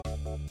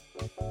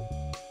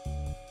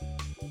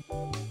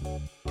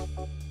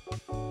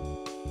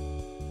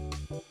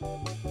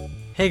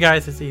Hey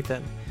guys, it's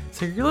Ethan.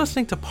 So you're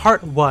listening to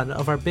part 1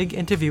 of our big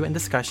interview and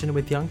discussion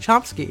with young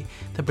Chomsky,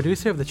 the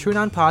producer of the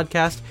TrueNon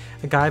podcast,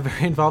 a guy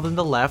very involved in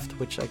the left,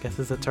 which I guess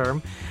is a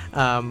term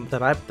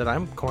that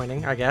I'm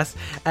coining, I guess,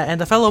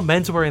 and a fellow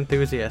menswear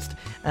enthusiast.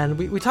 And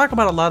we talk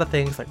about a lot of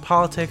things like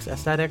politics,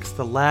 aesthetics,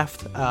 the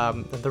left,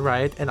 the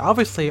right, and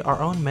obviously our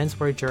own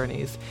menswear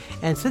journeys.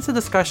 And since the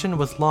discussion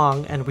was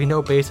long, and we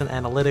know based on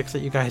analytics that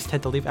you guys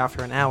tend to leave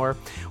after an hour,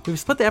 we've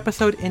split the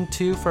episode in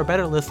two for a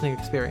better listening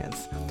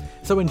experience.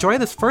 So enjoy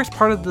this first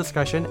part of the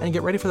discussion and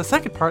get ready for the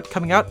second part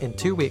coming out in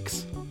 2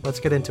 weeks. Let's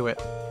get into it.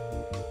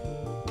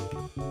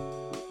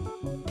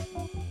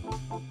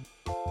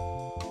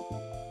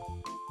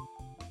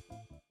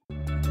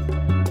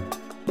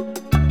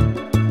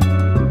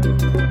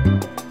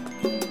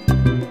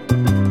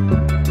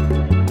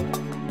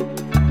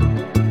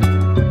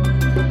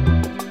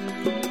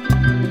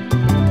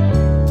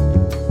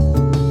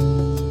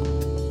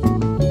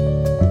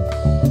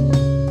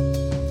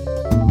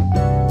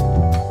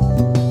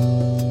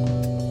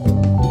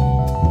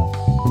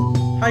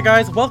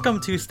 Hi guys,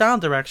 welcome to Style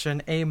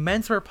Direction, a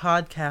menswear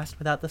podcast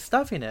without the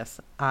stuffiness.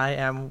 I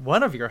am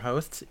one of your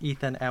hosts,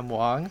 Ethan M.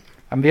 Wong.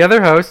 I'm the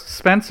other host,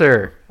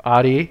 Spencer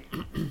Audie.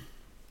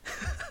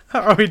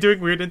 Are we doing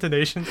weird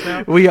intonations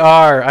now? We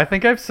are. I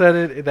think I've said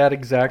it that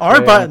exact way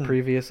in the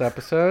previous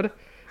episode,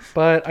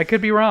 but I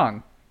could be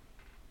wrong.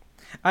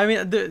 I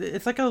mean,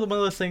 it's like one of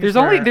those things.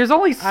 There's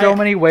only so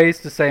many ways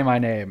to say my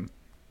name.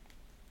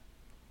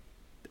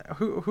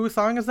 Whose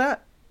song is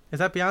that? Is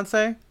that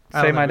Beyonce?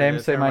 Say my name.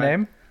 Say my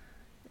name.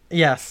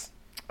 Yes.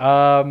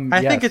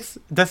 I think it's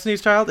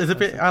Destiny's Child. Is it?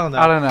 I don't know.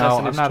 I don't know.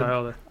 Destiny's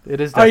Child.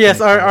 It is. Destiny's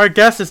Child. Our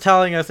guest is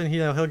telling us, and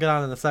he'll get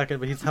on in a second,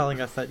 but he's telling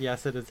us that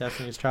yes, it is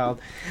Destiny's Child.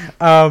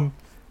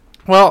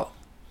 Well,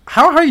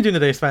 how are you doing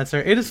today,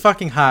 Spencer? It is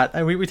fucking hot,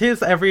 and we take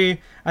this every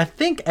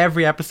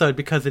episode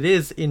because it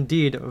is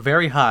indeed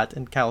very hot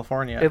in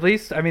California. At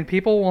least, I mean,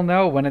 people will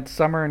know when it's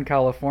summer in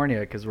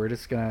California because we're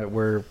just gonna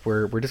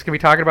be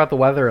talking about the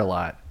weather a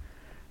lot.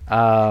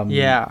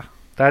 Yeah.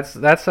 That's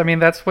what that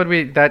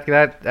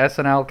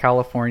SNL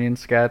Californian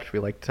sketch. We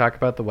like to talk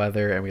about the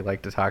weather and we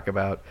like to talk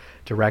about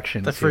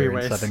directions here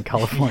in Southern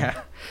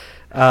California.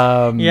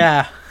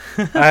 Yeah.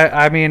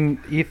 I mean,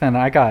 Ethan,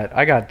 I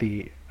got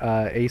the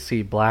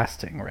AC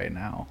blasting right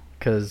now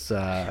because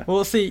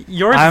well, see,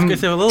 yours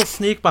is a little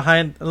sneak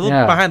behind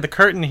the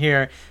curtain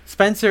here.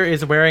 Spencer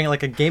is wearing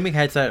like a gaming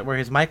headset where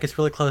his mic is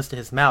really close to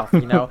his mouth,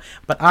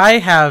 But I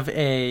have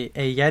a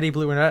Yeti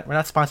Blue. We're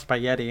not sponsored by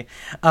Yeti,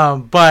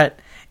 but.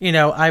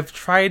 I've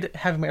tried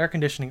having my air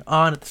conditioning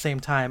on at the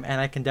same time,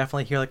 and I can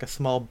definitely hear like a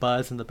small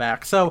buzz in the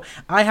back. So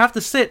I have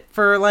to sit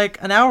for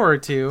like an hour or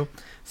two,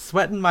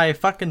 sweating my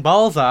fucking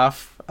balls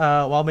off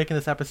while making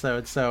this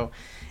episode. So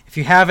if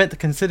you haven't,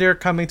 consider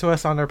coming to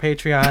us on our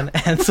Patreon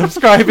and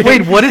subscribing.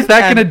 Wait, what is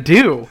that going to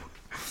do?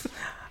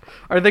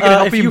 Are they going to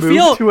help you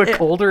move to a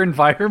colder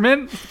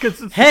environment?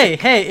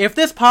 Hey, if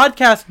this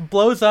podcast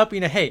blows up,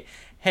 hey.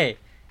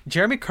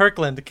 Jeremy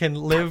Kirkland can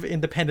live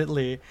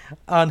independently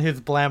on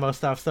his blammo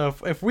stuff. So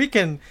if we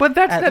can, but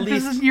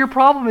this is your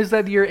problem is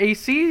that your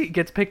AC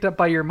gets picked up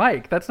by your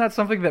mic. That's not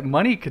something that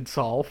money could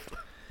solve.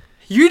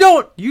 You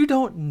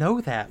don't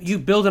know that. You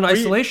build an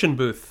isolation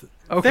booth.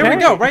 Okay. There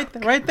we go.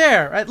 Right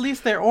there. At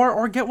least there,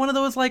 or get one of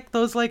those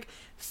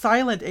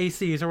silent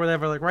ACs or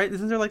whatever. Right?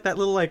 Isn't there like that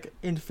little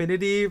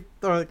infinity?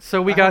 Or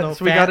we got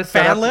to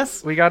set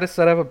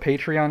up a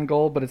Patreon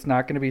goal, but it's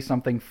not going to be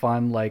something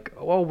fun like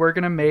we're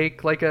going to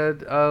make like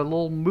a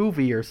little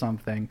movie or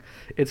something.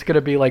 It's going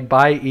to be like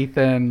buy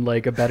Ethan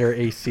like a better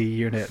AC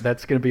unit.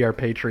 That's going to be our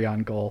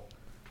Patreon goal.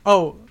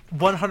 Oh,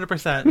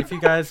 100%. If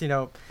you guys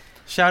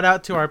shout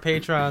out to our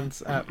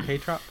patrons,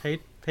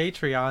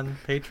 Patreon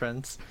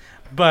patrons.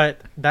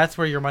 But that's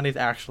where your money's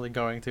actually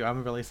going to.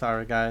 I'm really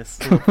sorry, guys.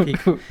 We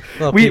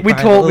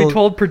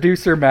told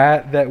producer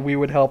Matt that we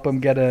would help him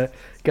get a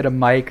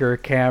mic or a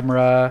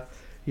camera.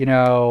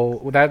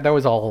 That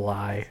was all a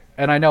lie.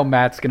 And I know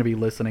Matt's going to be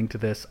listening to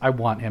this. I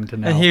want him to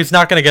know. And he's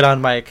not going to get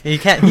on mic. He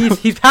can't.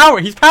 He's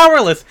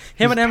powerless.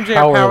 Him and MJ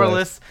are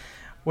powerless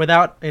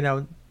without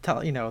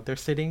they're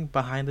sitting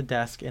behind the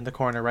desk in the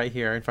corner right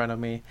here in front of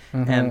me,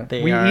 and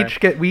we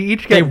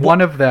each get one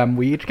of them.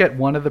 We each get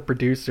one of the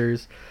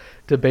producers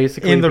to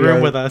basically in the room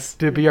with us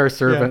to be our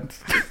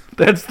servants. Yeah.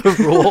 That's the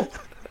rule.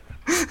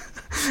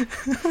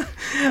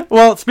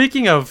 Well,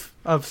 speaking of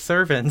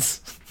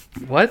servants,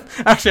 what?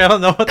 Actually, I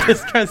don't know what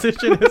this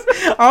transition is.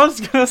 I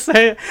was gonna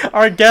say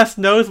our guest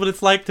knows what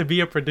it's like to be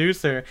a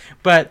producer,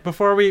 but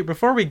before we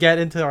get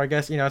into our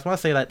guest, I just want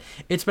to say that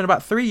it's been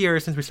about 3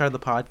 years since we started the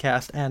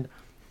podcast, and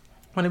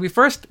when we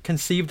first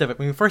conceived of it,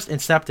 when we first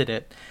incepted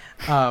it,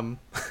 I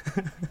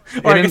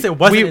guess it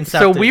wasn't incepted.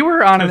 So we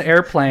were on an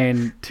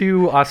airplane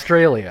to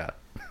Australia.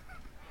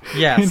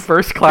 Yes. In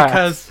first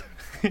class.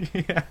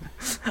 And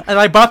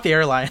I bought the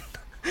airline.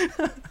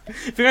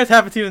 If you guys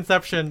haven't seen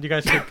Inception, you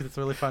guys should, because it's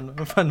a really fun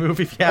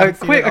movie. If you haven't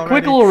seen it a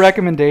quick little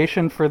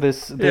recommendation for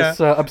this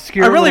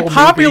obscure, a really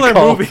popular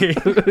movie.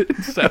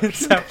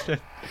 Inception.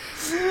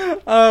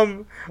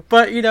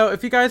 But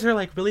if you guys are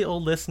like really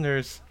old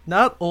listeners,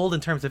 not old in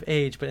terms of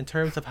age, but in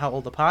terms of how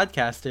old the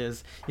podcast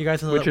is, you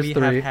guys know that we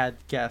have had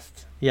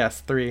guests.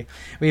 Yes, 3.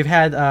 We've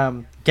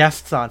had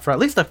guests on for at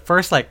least the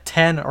first like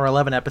 10 or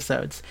 11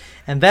 episodes,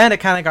 and then it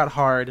kind of got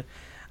hard.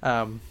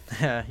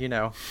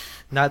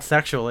 Not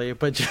sexually,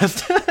 but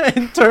just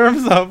in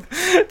terms of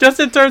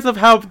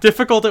how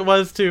difficult it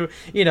was to,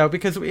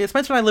 because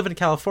Spencer and I live in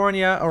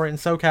California or in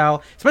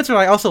SoCal. Spencer and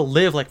I also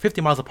live like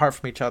 50 miles apart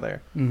from each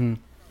other. Mm-hmm.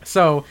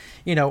 So,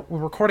 we're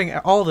recording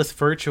all of this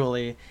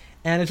virtually,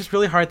 and it's just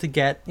really hard to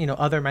get,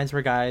 other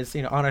menswear guys,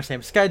 on our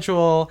same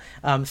schedule.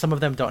 Some of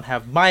them don't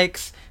have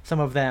mics. Some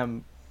of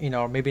them,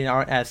 maybe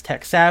aren't as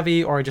tech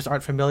savvy or just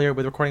aren't familiar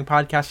with recording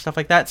podcasts, stuff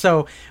like that.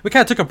 So we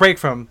kind of took a break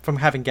from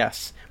having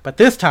guests. But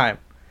this time,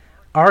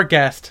 our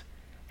guest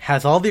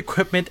has all the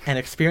equipment and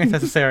experience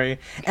necessary,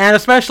 and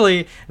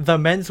especially the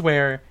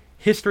menswear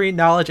history,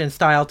 knowledge, and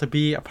style to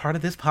be a part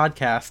of this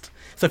podcast.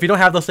 So if you don't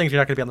have those things,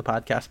 you're not going to be on the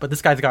podcast. But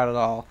this guy's got it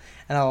all.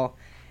 And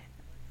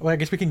I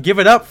guess we can give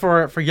it up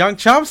for young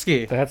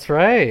Chomsky. That's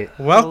right.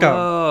 Welcome.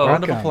 Hello.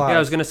 Round of applause. Yeah, I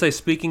was going to say,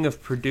 speaking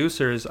of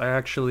producers, I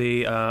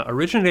actually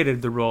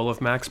originated the role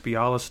of Max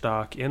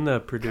Bialystock in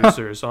the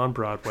producers on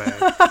Broadway.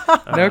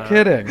 No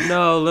kidding.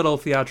 No, little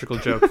theatrical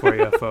joke for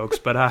you folks,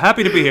 but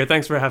happy to be here.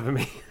 Thanks for having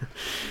me.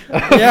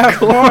 Yeah, of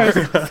course.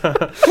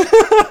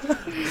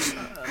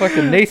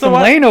 Fucking Nathan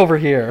Lane over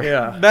here.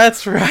 Yeah.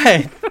 That's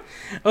right.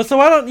 Well, so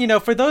why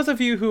don't, for those of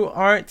you who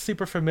aren't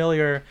super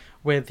familiar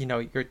with,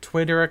 your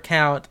Twitter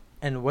account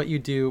and what you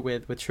do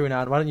with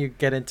TrueAnon, why don't you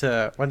get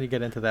into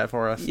that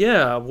for us?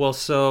 Yeah, well,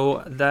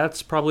 so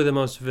that's probably the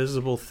most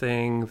visible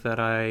thing that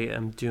I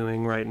am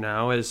doing right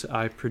now is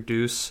I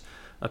produce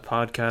a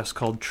podcast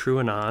called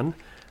TrueAnon,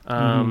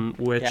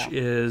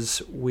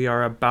 we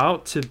are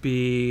about to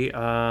be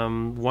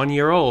 1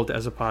 year old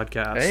as a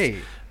podcast. Hey,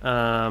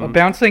 a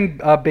bouncing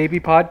baby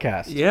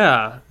podcast.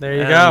 Yeah. There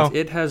you go.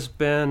 It has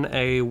been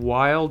a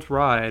wild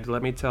ride,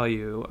 let me tell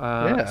you.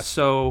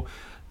 So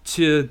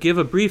to give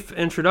a brief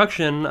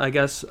introduction, I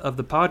guess, of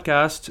the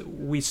podcast,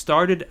 we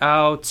started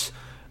out...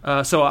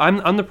 so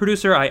I'm the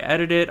producer. I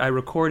edit it. I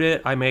record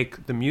it. I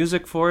make the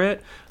music for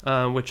it,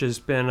 which has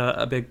been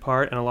a big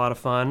part and a lot of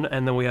fun.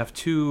 And then we have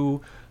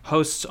 2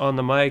 hosts on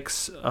the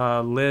mics,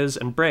 Liz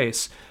and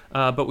Brace.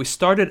 But we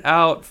started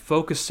out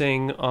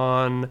focusing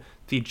on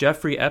the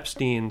Jeffrey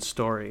Epstein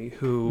story,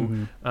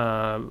 who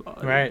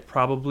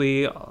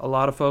probably a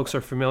lot of folks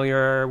are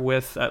familiar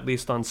with, at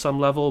least on some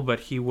level,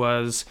 but he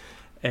was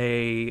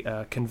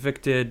a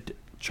convicted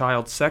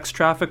child sex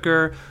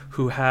trafficker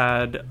who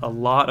had a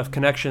lot of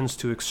connections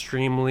to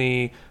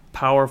extremely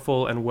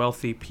powerful and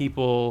wealthy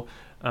people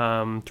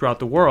throughout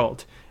the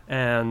world.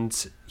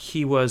 And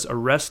he was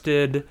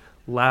arrested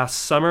last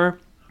summer,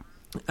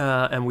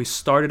 and we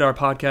started our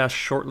podcast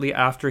shortly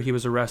after he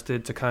was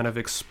arrested to kind of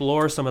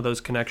explore some of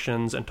those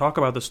connections and talk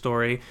about the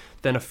story.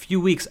 Then a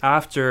few weeks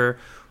after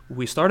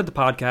we started the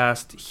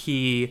podcast,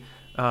 he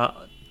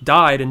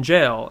died in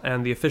jail,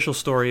 and the official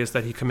story is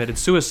that he committed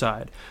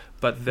suicide.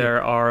 But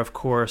there are, of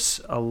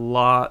course, a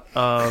lot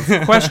of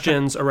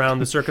questions around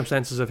the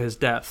circumstances of his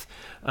death.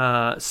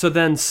 So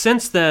then,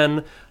 since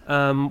then,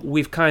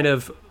 we've kind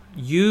of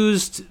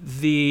used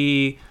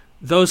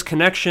those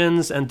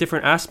connections and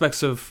different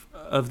aspects of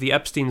the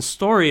Epstein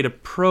story to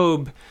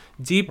probe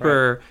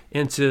deeper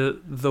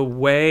into the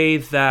way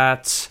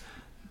that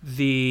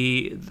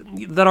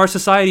our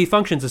society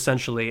functions,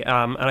 essentially.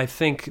 And I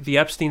think the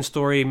Epstein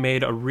story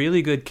made a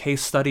really good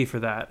case study for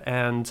that.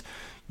 And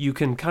you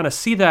can kind of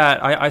see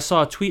that. I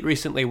saw a tweet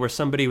recently where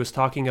somebody was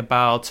talking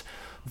about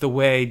the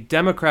way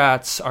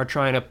Democrats are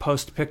trying to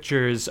post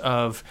pictures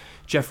of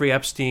Jeffrey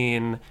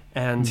Epstein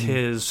and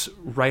his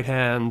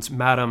right-hand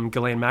Madam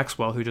Ghislaine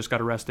Maxwell, who just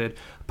got arrested,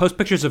 post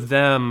pictures of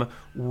them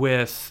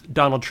with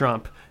Donald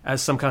Trump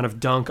as some kind of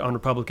dunk on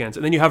Republicans.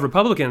 And then you have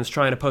Republicans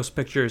trying to post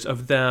pictures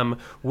of them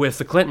with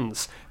the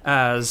Clintons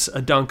as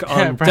a dunk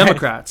on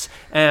Democrats.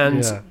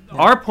 And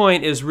our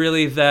point is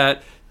really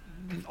that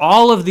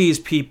all of these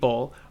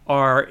people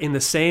are in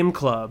the same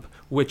club,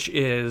 which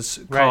is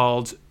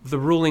called the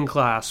ruling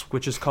class,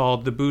 which is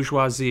called the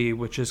bourgeoisie,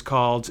 which is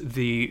called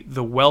the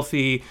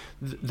wealthy,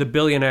 the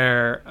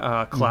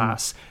billionaire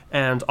class.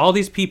 And all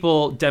these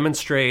people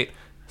demonstrate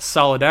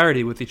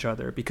solidarity with each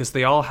other because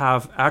they all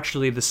have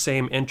actually the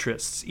same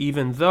interests,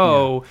 even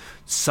though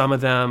some of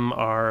them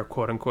are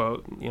quote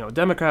unquote,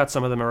 Democrats,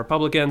 some of them are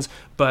Republicans,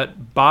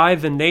 but by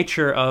the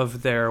nature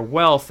of their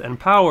wealth and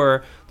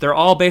power, they're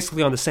all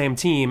basically on the same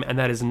team, and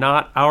that is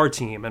not our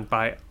team. And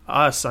by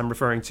us, I'm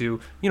referring to,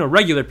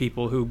 regular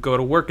people who go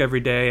to work every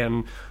day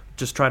and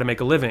just try to make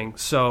a living.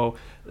 So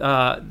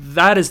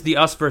that is the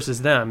us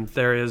versus them.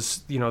 There is,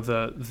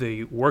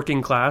 the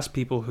working class,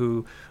 people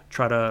who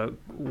try to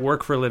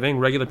work for a living,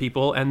 regular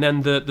people, and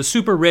then the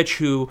super rich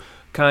who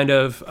kind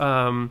of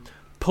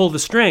pull the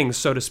strings,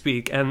 so to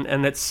speak,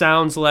 and it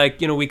sounds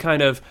like, we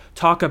kind of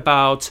talk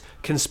about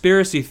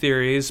conspiracy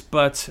theories,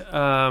 but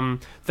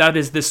that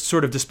is this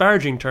sort of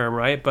disparaging term,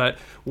 right? But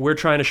we're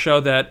trying to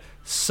show that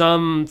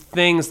some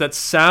things that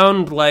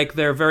sound like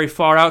they're very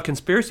far out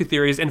conspiracy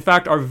theories, in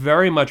fact, are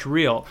very much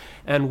real,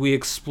 and we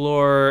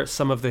explore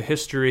some of the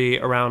history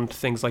around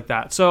things like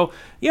that. So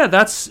yeah,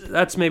 that's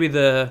maybe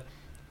the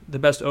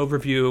best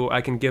overview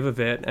I can give of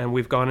it, and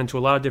we've gone into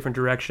a lot of different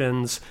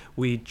directions.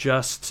 We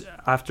just,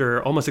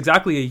 after almost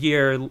exactly a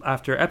year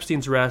after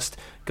Epstein's arrest,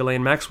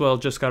 Ghislaine Maxwell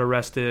just got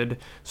arrested,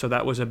 so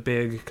that was a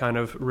big kind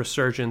of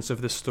resurgence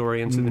of this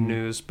story into the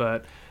news.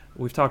 But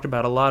we've talked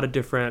about a lot of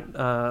different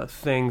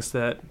things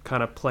that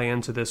kind of play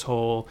into this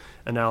whole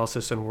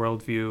analysis and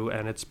worldview,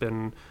 and it's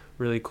been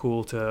really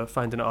cool to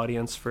find an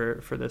audience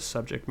for this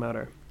subject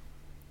matter.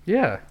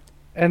 Yeah.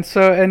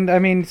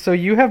 So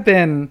you have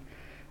been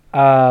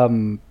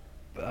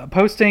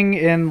posting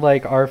in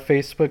like our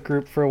Facebook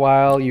group for a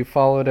while. You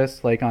followed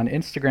us like on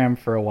Instagram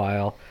for a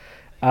while.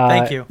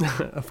 Thank you.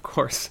 Of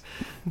course.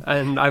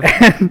 And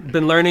I've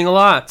been learning a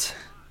lot.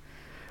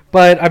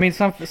 But I mean,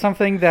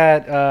 something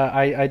that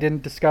I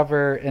didn't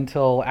discover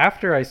until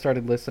after I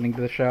started listening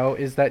to the show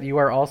is that you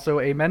are also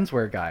a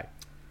menswear guy.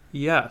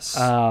 Yes.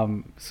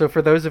 So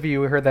for those of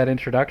you who heard that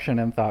introduction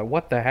and thought,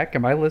 what the heck,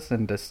 am I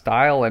listening to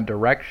Style and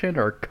Direction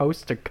or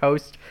Coast to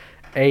Coast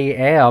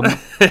AM?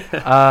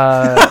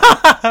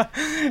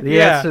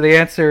 The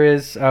answer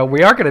is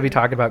we are going to be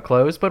talking about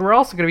clothes, but we're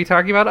also going to be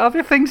talking about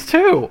other things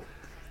too.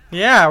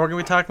 Yeah, we're going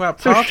to be talking about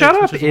politics. So shut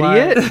up,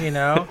 idiot.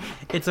 Why,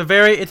 it's a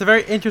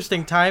very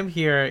interesting time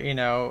here,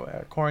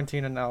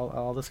 quarantine and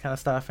all this kind of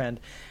stuff. And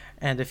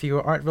if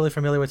you aren't really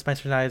familiar with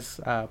Spencer and I's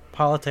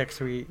politics,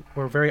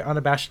 we're very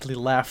unabashedly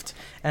left.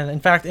 And in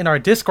fact, in our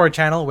Discord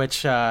channel,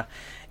 which,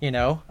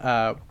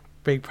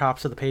 big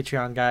props to the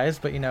Patreon guys,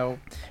 but, we were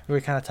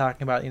kind of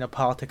talking about,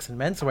 politics and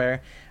menswear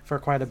for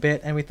quite a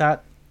bit. And we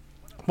thought,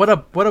 what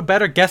a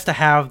better guest to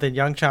have than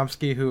young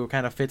Chomsky, who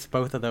kind of fits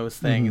both of those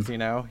things.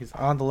 He's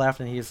on the left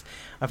and he's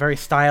a very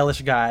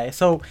stylish guy.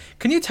 So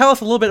can you tell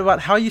us a little bit about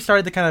how you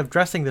started to kind of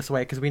dressing this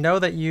way? Because we know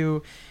that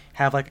you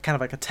have like kind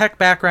of like a tech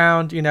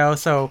background,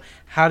 so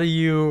how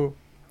did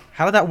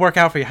that work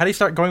out for you? How do you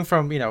start going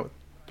from,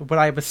 what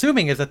I'm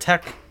assuming is a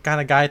tech kind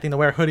of guy thing to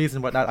wear hoodies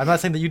and whatnot. I'm not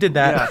saying that you did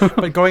that,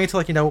 but going into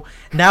like,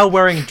 now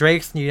wearing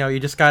Drakes, and, you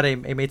just got a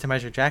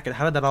made-to-measure jacket.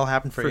 How did that all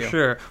happen for you? For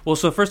sure. Well,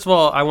 so first of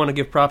all, I want to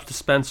give props to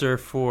Spencer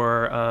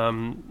for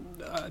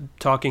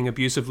talking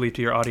abusively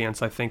to your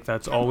audience. I think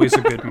that's always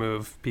a good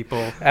move.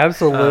 People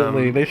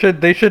absolutely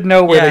they should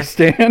know where they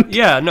stand.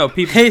 Yeah, no,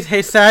 people.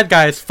 Hey, sad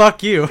guys,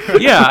 fuck you.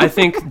 Yeah, I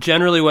think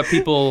generally what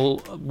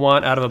people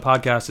want out of a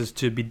podcast is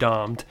to be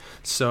dommed.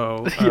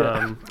 So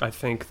I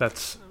think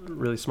that's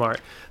really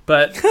smart.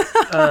 But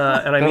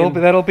and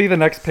that'll be the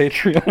next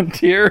Patreon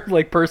tier,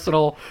 like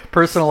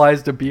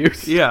personalized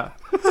abuse. Yeah.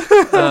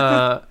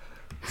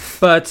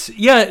 But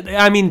yeah,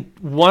 I mean,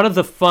 one of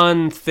the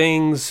fun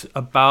things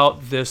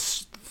about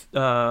this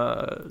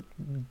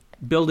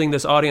building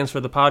this audience for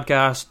the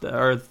podcast,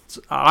 or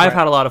I've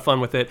had a lot of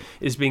fun with it,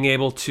 is being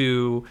able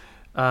to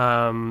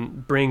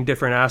bring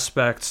different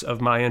aspects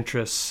of my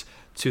interests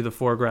to the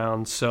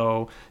foreground.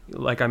 So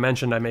like I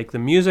mentioned, I make the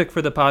music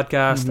for the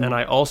podcast, and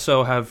I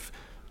also have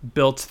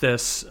built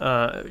this,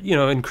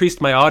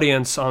 increased my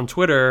audience on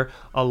Twitter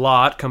a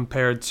lot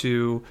compared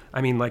to,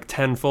 like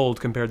tenfold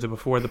compared to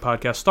before the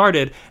podcast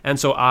started. And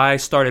so I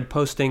started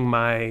posting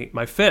my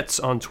fits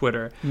on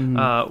Twitter,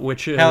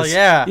 which is hell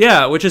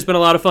yeah, which has been a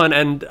lot of fun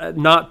and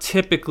not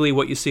typically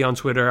what you see on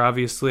Twitter.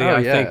 Obviously,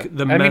 think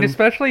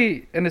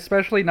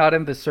especially not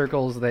in the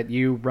circles that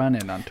you run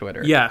in on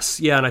Twitter.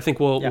 Yes, yeah, and I think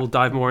we'll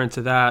dive more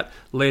into that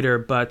later.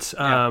 But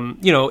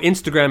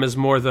Instagram is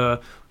more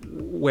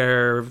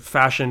where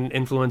fashion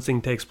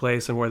influencing takes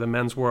place and where the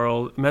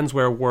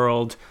menswear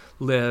world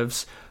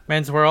lives.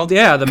 Men's world?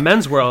 Yeah, the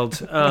men's world.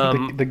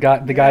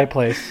 The guy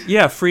place.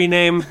 Yeah, free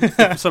name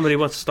if somebody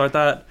wants to start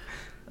that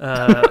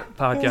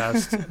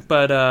podcast.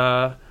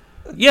 But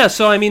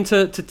so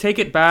to take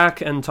it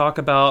back and talk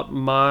about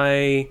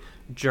my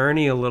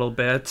journey a little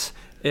bit,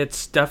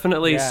 it's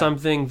definitely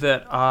something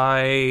that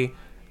I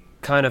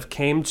kind of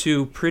came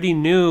to pretty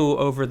new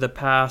over the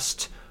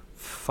past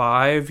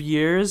 5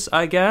 years,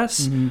 I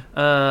guess.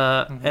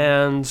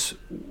 And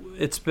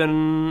it's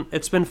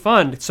been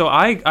fun. So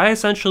I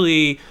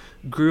essentially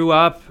grew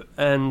up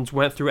and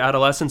went through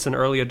adolescence and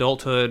early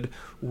adulthood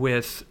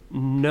with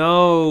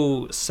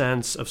no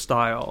sense of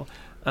style.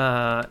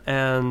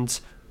 And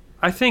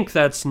I think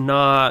that's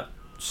not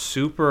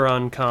super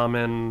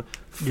uncommon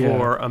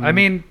for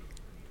both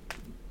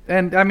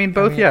Ethan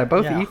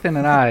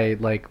and I,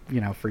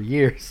 for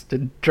years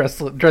did dress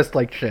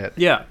like shit.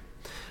 Yeah.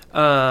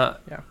 I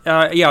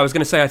was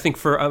going to say, I think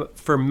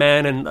for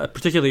men, and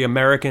particularly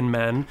American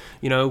men,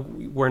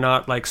 we're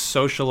not like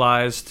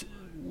socialized.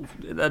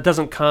 That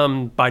doesn't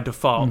come by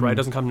default, right? It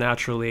doesn't come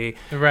naturally.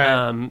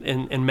 Right.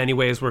 In many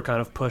ways, we're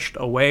kind of pushed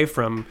away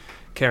from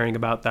caring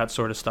about that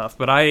sort of stuff.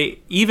 But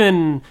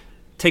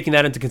taking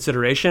that into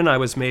consideration, I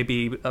was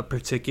maybe a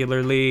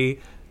particularly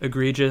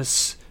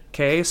egregious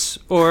case.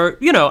 Or,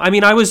 you know, I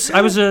mean, I was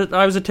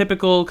a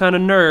typical kind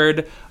of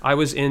nerd. I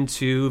was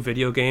into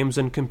video games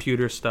and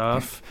computer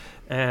stuff,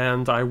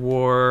 and I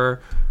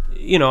wore,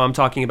 you know, I'm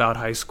talking about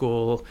high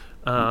school,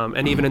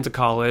 and even into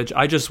college,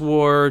 I just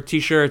wore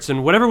t-shirts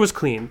and whatever was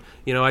clean.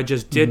 You know, I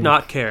just did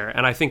not care.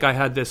 And I think I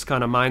had this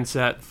kind of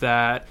mindset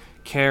that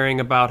caring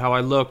about how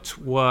I looked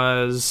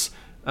was,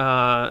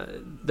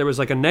 there was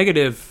like a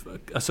negative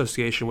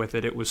association with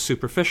it. It was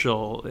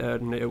superficial,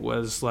 and it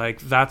was like,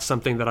 that's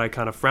something that I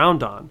kind of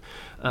frowned on.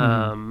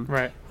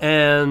 Right.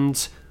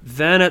 And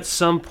then at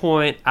some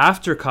point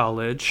after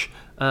college,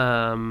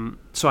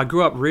 so I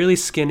grew up really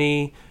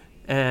skinny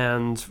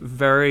and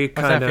very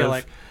kind What's that of feel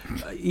like?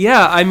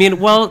 Yeah, I mean,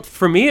 well,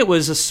 for me it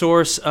was a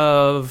source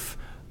of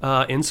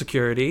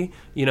insecurity,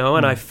 you know,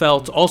 and I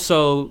felt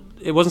also,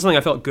 it wasn't something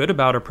I felt good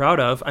about or proud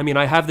of. I mean,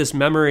 I have this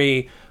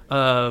memory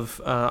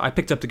of, I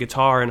picked up the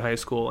guitar in high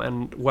school,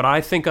 and what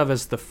I think of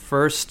as the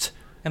first...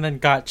 And then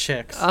got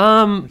chicks.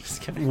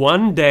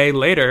 One day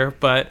later,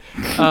 but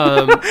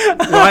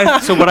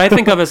what I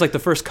think of as like the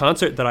first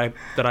concert that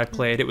I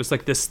played, it was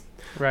like this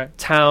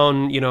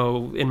town, you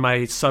know, in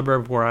my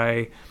suburb where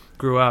I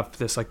grew up,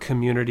 this like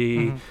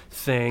community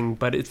thing,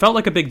 but it felt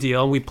like a big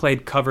deal. We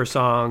played cover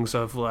songs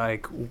of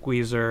like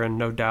Weezer and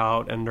No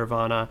Doubt and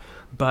Nirvana,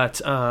 but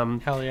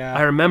Hell yeah.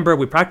 I remember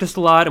we practiced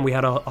a lot, and we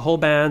had a whole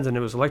band, and it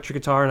was electric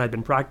guitar, and I'd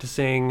been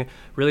practicing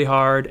really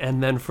hard,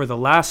 and then for the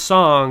last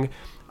song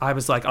I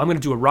was like, I'm going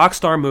to do a rock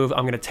star move.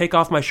 I'm going to take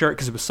off my shirt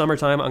because it was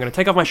summertime. I'm going to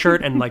take off my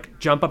shirt and like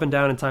jump up and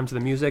down in time to the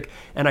music.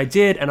 And I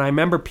did. And I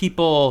remember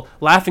people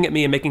laughing at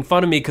me and making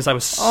fun of me because I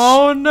was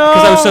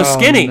so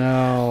skinny.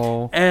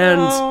 No.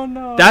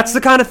 And that's the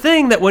kind of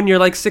thing that when you're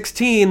like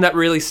 16, that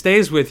really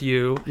stays with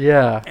you.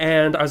 Yeah.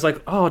 And I was like,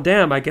 oh,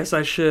 damn, I guess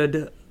I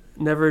should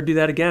never do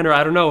that again. Or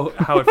I don't know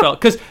how it felt.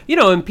 Because, you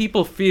know, and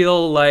people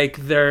feel like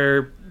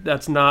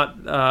that's not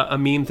a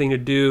mean thing to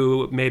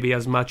do, maybe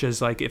as much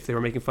as like if they were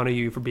making fun of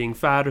you for being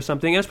fat or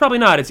something. And it's probably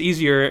not. It's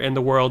easier in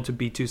the world to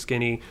be too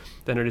skinny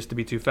than it is to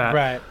be too fat.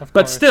 Right, of course.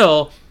 But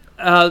still,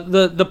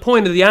 the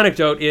point of the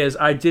anecdote is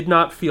I did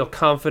not feel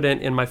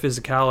confident in my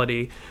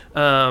physicality.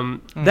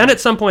 Then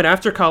at some point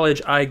after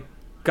college, I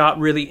got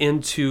really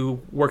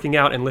into working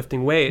out and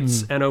lifting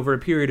weights. And over a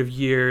period of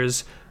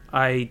years,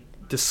 I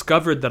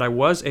discovered that I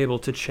was able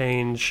to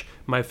change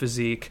my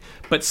physique.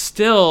 But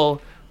still...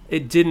 I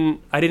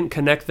didn't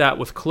connect that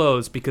with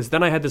clothes, because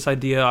then I had this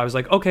idea. I was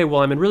like, okay,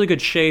 well, I'm in really good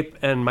shape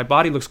and my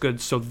body looks good,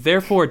 so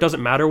therefore it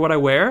doesn't matter what I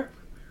wear.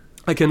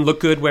 I can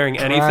look good wearing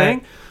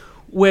anything,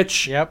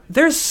 which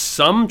there's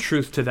some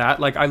truth to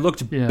that. Like I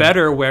looked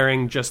better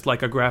wearing just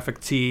like a graphic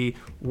tee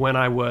when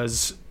I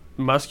was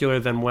muscular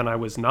than when I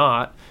was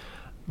not,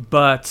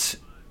 but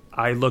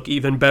I look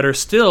even better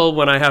still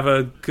when I have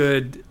a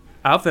good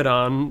outfit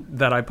on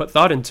that I put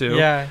thought into.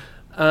 Yeah.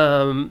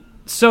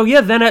 So yeah,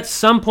 then at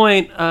some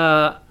point,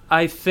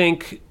 I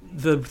think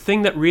the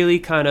thing that really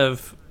kind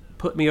of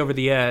put me over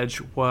the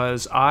edge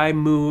was I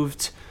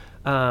moved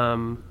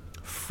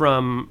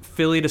from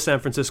Philly to San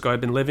Francisco.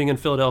 I'd been living in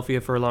Philadelphia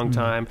for a long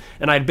time,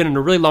 and I'd been in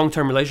a really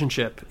long-term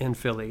relationship in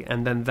Philly,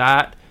 and then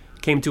that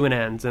came to an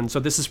end. And so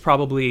this is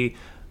probably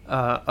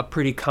a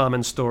pretty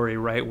common story,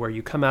 right, where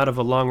you come out of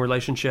a long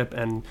relationship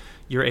and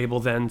you're able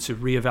then to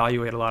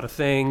reevaluate a lot of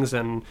things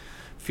and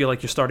feel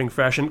like you're starting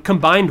fresh, and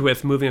combined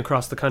with moving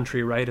across the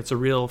country, right? It's a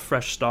real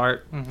fresh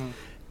start.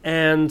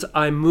 And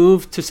I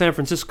moved to San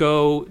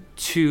Francisco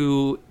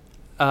to,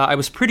 I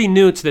was pretty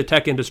new to the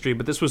tech industry,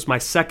 but this was my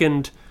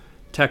second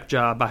tech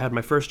job. I had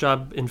my first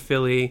job in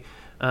Philly.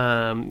 You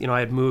know,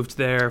 I had moved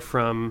there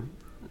from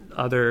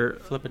other...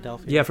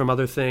 Philadelphia. Yeah, from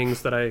other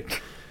things that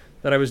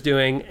I was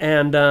doing.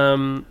 And,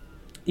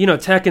 you know,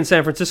 tech in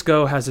San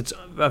Francisco has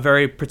a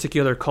very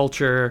particular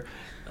culture.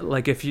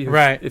 Like if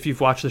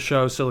you've watched the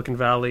show Silicon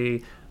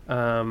Valley,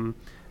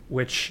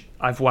 which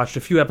I've watched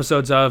a few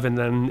episodes of, and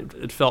then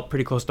it felt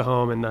pretty close to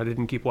home, and I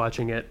didn't keep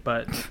watching it.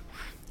 But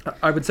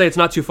I would say it's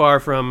not too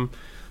far from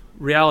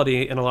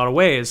reality in a lot of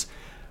ways.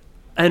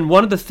 And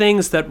one of the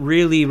things that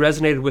really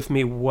resonated with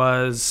me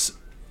was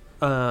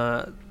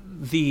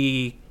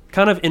the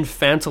kind of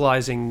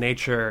infantilizing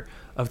nature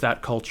of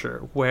that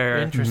culture,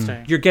 where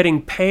you're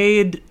getting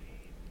paid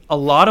a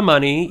lot of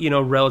money, you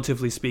know,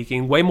 relatively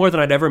speaking, way more than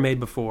I'd ever made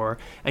before.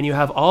 And you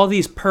have all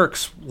these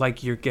perks,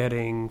 like you're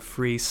getting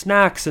free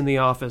snacks in the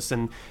office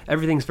and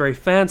everything's very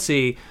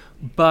fancy.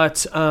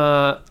 But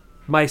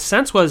my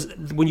sense was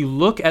when you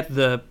look at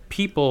the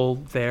people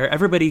there,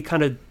 everybody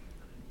kind of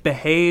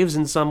behaves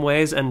in some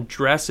ways and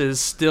dresses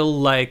still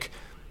like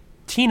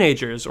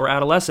teenagers or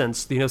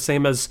adolescents, you know,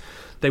 same as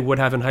they would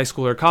have in high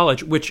school or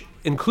college, which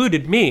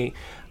included me.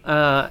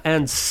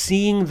 And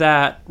seeing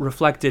that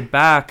reflected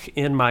back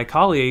in my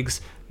colleagues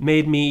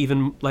made me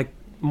even like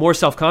more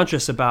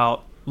self-conscious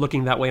about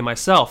looking that way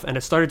myself. And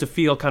it started to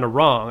feel kind of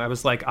wrong. I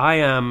was like, I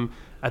am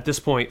at this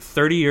point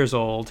 30 years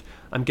old.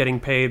 I'm getting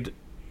paid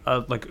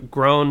like a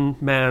grown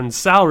man's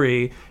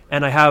salary,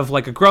 and I have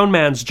like a grown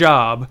man's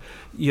job,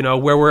 you know,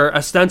 where we're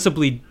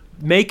ostensibly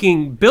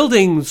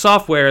building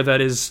software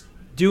that is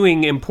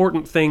doing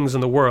important things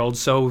in the world.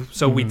 So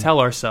we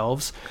tell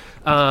ourselves.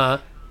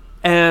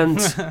 And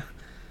to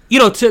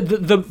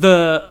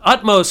the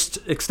utmost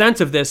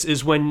extent of this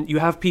is when you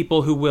have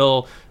people who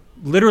will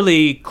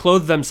literally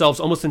clothe themselves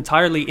almost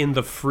entirely in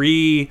the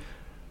free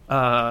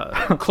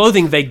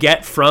clothing they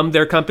get from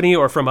their company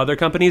or from other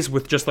companies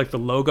with just like the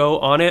logo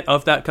on it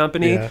of that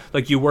company. Yeah.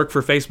 Like you work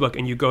for Facebook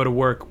and you go to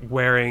work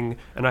wearing,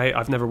 and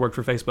I've never worked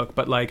for Facebook,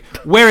 but like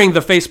wearing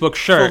the Facebook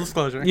shirt. Full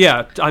disclosure.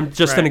 Yeah, I'm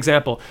just an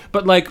example.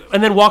 But like,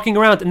 and then walking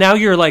around, now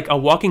you're like a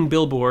walking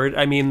billboard.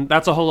 I mean,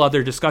 that's a whole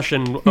other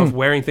discussion of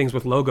wearing things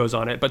with logos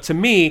on it. But to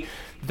me,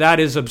 that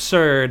is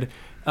absurd.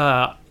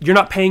 You're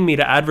not paying me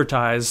to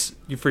advertise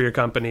for your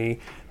company.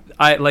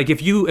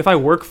 If I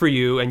work for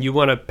you and you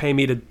want to pay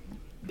me to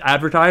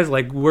advertise,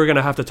 like we're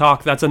gonna have to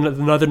talk. That's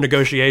another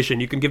negotiation.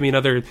 You can give me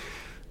another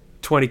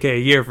 $20K a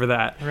year for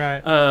that,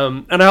 right?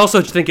 And I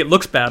also think it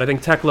looks bad. I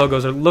think tech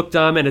logos look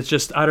dumb, and it's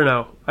just, I don't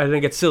know, I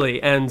think it's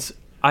silly, and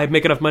I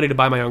make enough money to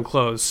buy my own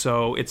clothes,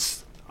 so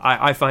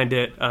I find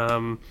it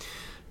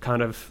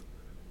kind of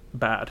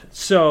bad.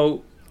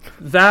 So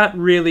that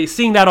really,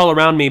 seeing that all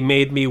around me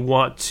made me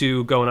want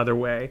to go another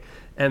way,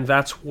 and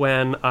that's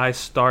when I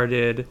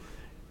started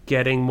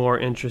getting more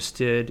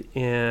interested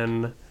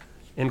in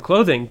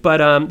clothing. But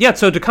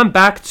so to come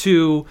back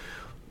to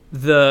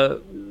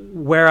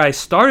where I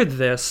started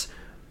this,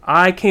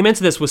 I came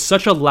into this with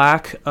such a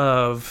lack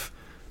of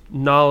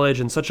knowledge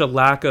and such a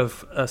lack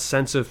of a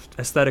sense of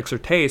aesthetics or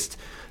taste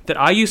that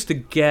I used to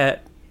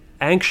get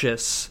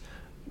anxious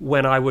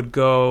when I would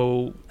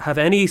go have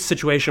any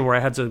situation where I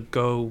had to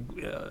go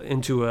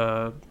into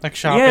a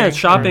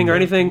shopping or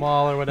anything,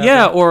 mall or whatever.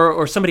 Yeah,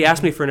 or somebody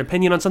asked me for an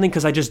opinion on something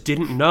because I just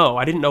didn't know.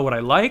 I didn't know what I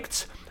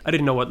liked. I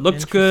didn't know what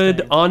looked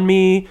good on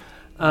me.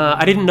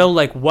 I didn't know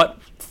like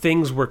what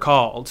things were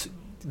called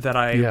that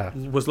I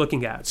was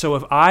looking at. So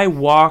if I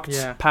walked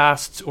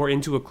past or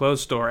into a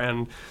clothes store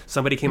and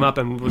somebody came up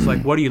and was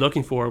like, "What are you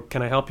looking for?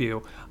 Can I help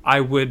you?" I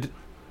would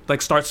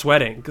like start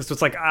sweating because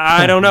it's like,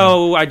 I don't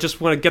know. I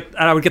just want to get.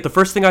 And I would get the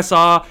first thing I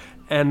saw,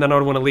 and then I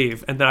would want to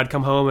leave, and then I'd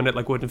come home and it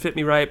like wouldn't fit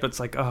me right. But it's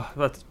like, oh,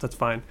 that's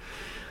fine.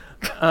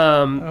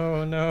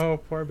 Oh no,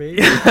 poor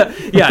baby.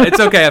 Yeah, it's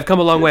okay. I've come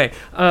a long way.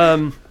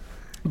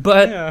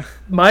 But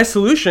my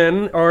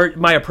solution or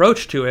my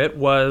approach to it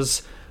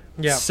was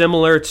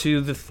similar to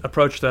the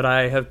approach that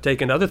I have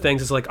taken to other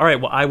things. It's like, all right,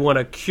 well, I want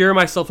to cure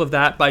myself of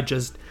that by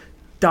just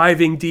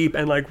diving deep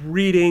and like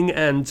reading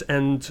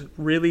and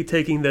really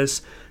taking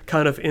this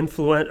kind of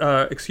intellectual,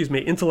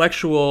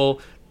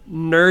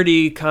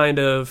 nerdy kind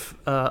of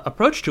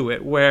approach to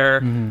it,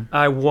 where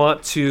I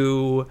want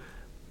to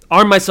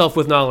arm myself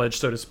with knowledge,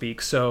 so to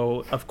speak.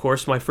 So, of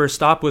course, my first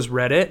stop was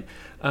Reddit.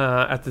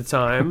 At the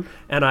time,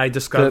 and I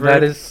discovered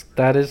that's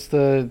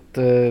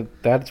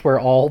where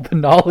all the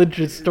knowledge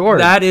is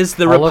stored. That is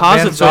the all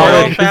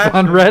repository is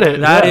on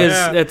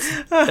Reddit.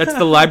 It's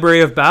the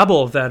Library of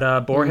Babel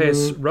that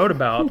Borges wrote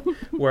about,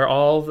 where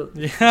all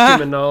the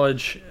human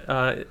knowledge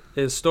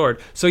is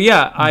stored. So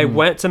I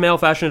went to Male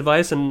Fashion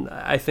Advice, and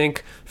I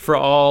think for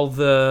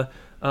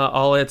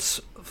all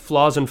its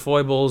flaws and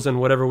foibles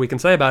and whatever we can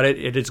say about it,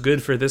 it is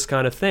good for this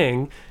kind of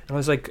thing. And I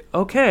was like,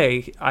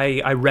 okay.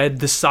 I read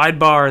the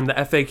sidebar and the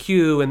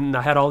FAQ, and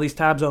I had all these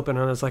tabs open,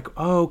 and I was like,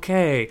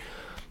 okay,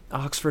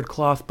 Oxford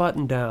cloth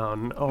button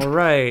down, all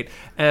right,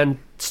 and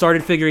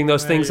started figuring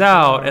those things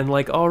out, and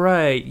like, all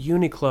right,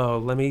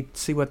 Uniqlo, let me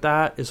see what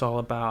that is all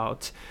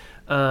about.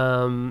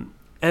 And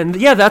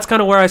that's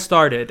kind of where I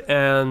started,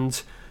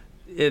 and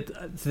it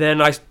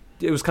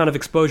was kind of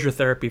exposure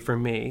therapy for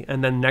me.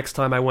 And then next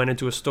time I went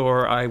into a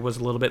store, I was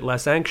a little bit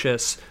less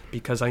anxious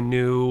because I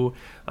knew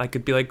I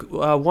could be like,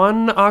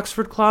 one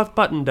Oxford cloth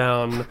button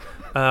down,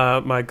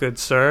 my good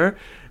sir.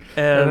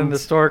 And then the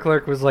store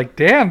clerk was like,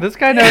 damn, this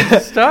guy knows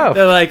his stuff.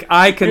 They're like,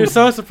 You're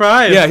so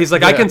surprised. Yeah, he's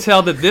like, I can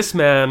tell that this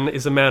man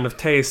is a man of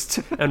taste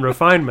and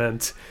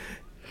refinement.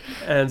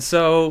 And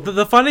so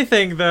the funny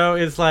thing though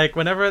is like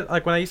when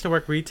I used to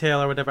work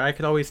retail or whatever, I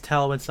could always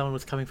tell when someone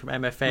was coming from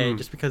MFA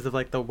just because of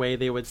like the way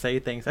they would say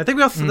things. I think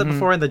we also said that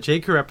before in the J.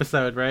 Crew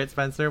episode, right,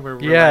 Spencer? Where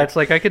it's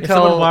like I could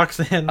tell someone walks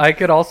in. I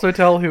could also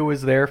tell who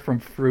was there from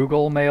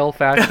Frugal Male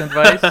Fashion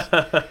Advice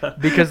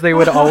because they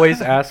would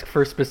always ask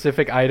for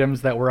specific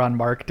items that were on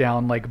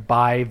markdown, like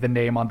by the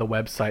name on the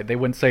website. They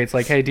wouldn't say, it's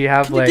like, hey, do you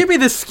have Can you give me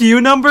the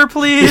SKU number,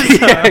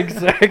 please? Yeah,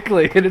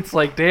 exactly. And it's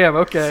like, damn,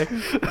 okay.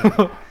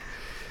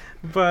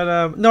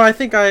 But no, I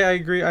think I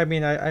agree. I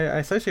mean, I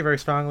associate very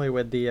strongly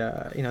with the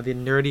the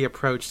nerdy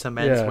approach to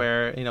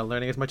menswear.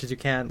 Learning as much as you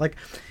can. Like,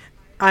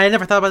 I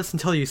never thought about this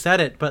until you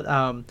said it, but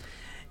one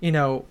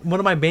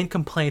of my main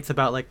complaints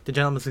about like the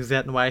Gentleman's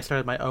Gazette and why I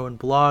started my own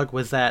blog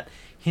was that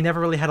he never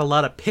really had a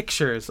lot of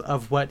pictures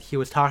of what he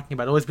was talking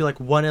about. It'd always be like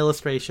one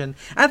illustration.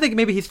 I think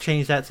maybe he's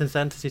changed that since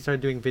then, since he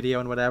started doing video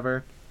and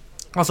whatever.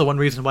 Also, one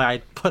reason why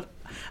I put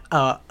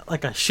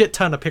like a shit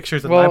ton of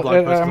pictures in my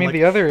blog post. I mean,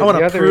 I want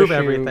to prove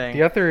everything.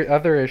 The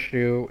other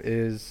issue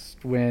is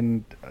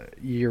when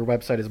your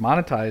website is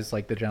monetized,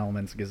 like the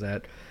Gentleman's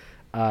Gazette.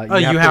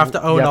 You have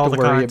to own all the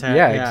content.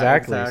 Yeah,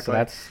 exactly. So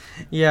that's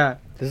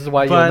This is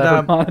why you'll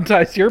never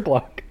monetize your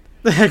blog.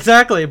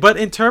 Exactly. But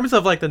in terms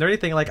of like the nerdy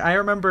thing, like I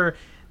remember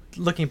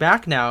looking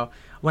back now,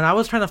 when I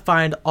was trying to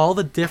find all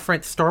the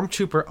different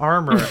stormtrooper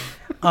armor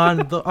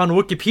on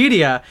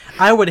Wikipedia,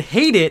 I would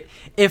hate it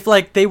if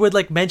like they would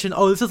like mention,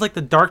 oh, this is like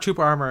the dark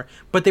trooper armor,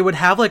 but they would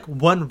have like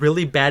one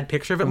really bad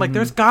picture of it. Like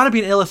there's got to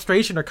be an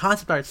illustration or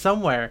concept art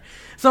somewhere.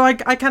 So I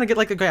kind of get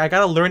like, okay, I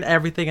got to learn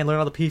everything and learn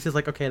all the pieces.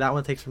 Like, okay, that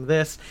one takes from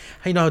this.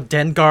 You know,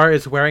 Dengar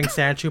is wearing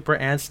sand trooper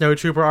and snow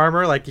trooper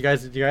armor. Like, do you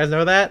guys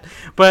know that?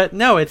 But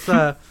no, it's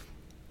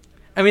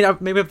I mean,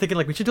 maybe I'm thinking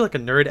like we should do like a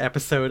nerd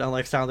episode on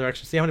like style and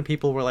direction. See how many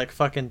people were like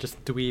fucking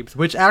just dweebs.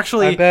 Which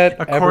actually, I bet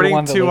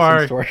according to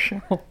our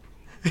show.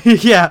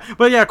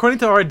 According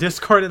to our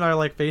Discord and our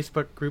like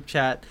Facebook group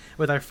chat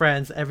with our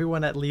friends,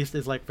 everyone at least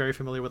is like very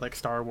familiar with like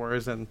Star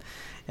Wars and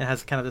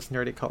has kind of this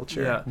nerdy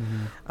culture. Yeah.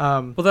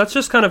 Well, that's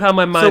just kind of how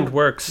my mind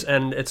works,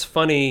 and it's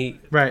funny.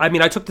 Right. I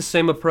mean, I took the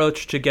same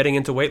approach to getting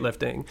into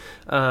weightlifting.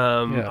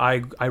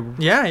 I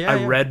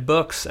read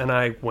books and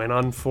I went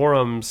on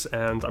forums,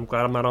 and I'm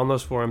glad I'm not on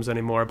those forums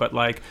anymore. But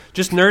like,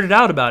 just nerded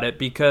out about it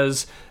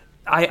because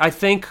I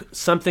think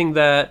something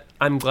that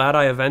I'm glad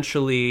I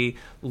eventually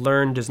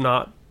learned is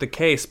not the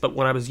case. But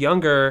when I was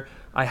younger,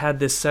 I had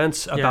this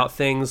sense about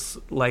things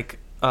like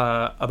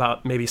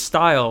about maybe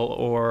style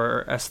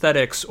or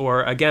aesthetics,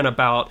 or again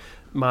about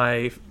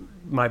my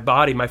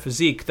body, my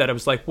physique, that it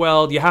was like,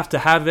 well, you have to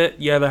have it.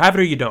 You either have it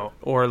or you don't,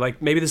 or like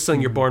maybe this is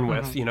something you're born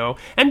with, you know.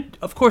 And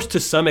of course,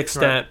 to some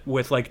extent,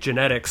 with like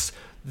genetics,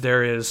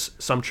 there is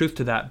some truth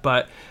to that.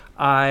 But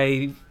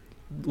I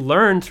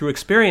learned through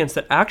experience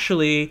that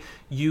actually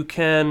you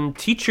can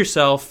teach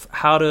yourself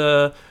how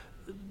to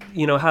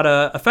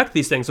affect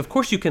these things. Of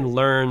course you can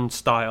learn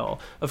style.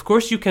 Of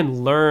course you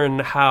can learn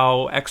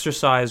how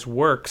exercise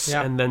works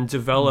and then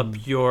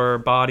develop your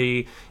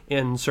body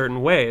in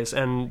certain ways.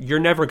 And you're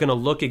never going to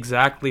look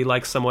exactly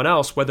like someone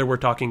else, whether we're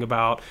talking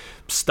about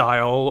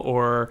style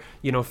or,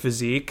 you know,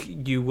 physique.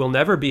 You will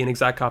never be an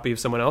exact copy of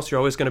someone else. You're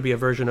always going to be a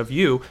version of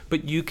you,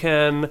 but you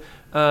can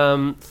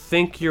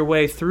think your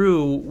way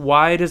through,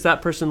 why does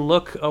that person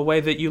look a way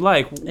that you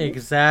like?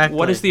 Exactly.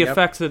 What is the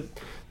effect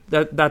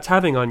that's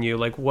having on you?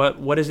 Like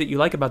what is it you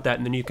like about that?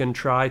 And then you can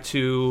try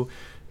to,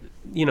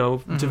 you know,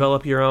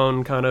 develop your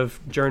own kind of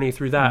journey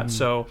through that.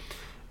 So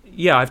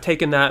yeah, I've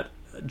taken that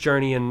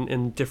journey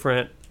in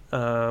different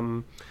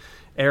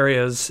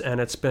areas, and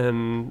it's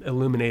been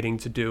illuminating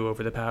to do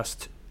over the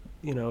past,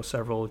 you know,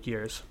 several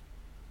years.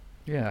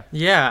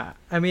 Yeah.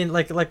 I mean,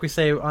 like we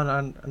say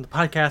on the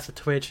podcast, at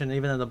Twitch, and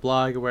even on the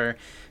blog, where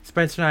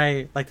Spencer and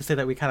I like to say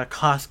that we kind of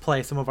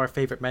cosplay some of our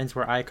favorite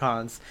menswear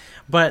icons.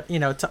 But, you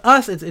know, to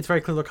us, it's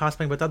very clear we're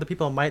cosplaying, but to other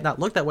people it might not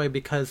look that way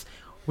because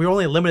we're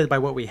only limited by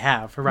what we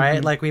have,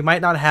 right? Like, we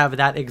might not have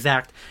that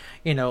exact,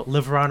 you know,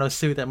 Liverano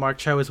suit that Mark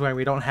Cho is wearing.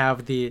 We don't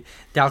have the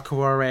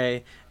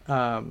Dalcuore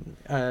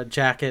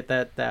jacket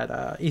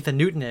that Ethan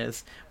Newton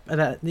is.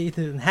 That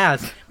Ethan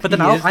has, but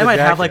then I might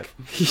have like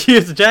he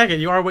is a jacket.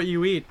 You are what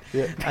you eat.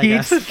 Yeah. I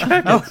guess.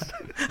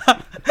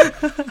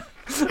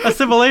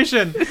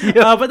 Assimilation.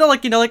 But no,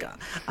 like, you know, like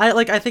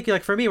I think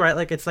like for me, right,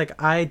 like it's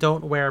like I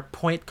don't wear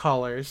point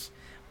collars,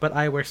 but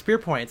I wear spear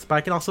points. But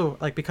I can also,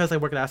 like, because I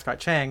work at Ascot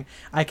Chang,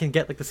 I can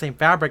get like the same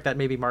fabric that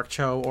maybe Mark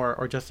Cho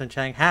or Justin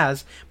Chang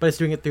has, but it's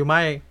doing it through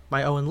my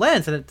own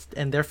lens,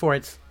 and therefore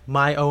it's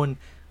my own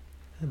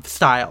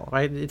style,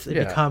 right? It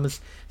becomes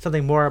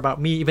something more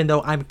about me, even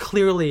though I'm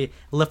clearly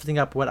lifting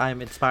up what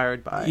I'm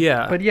inspired by.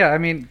 Yeah. But yeah, I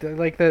mean,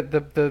 like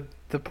the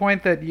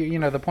point that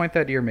the point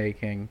that you're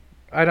making,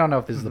 I don't know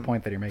if this is the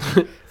point that you're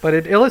making, but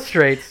it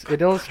illustrates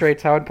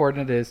how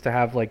important it is to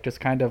have like just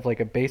kind of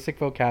like a basic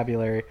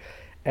vocabulary,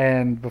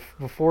 and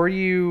before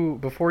you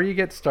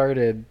get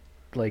started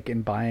like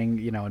in buying,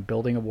 you know, and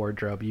building a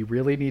wardrobe, you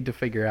really need to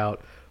figure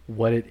out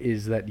what it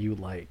is that you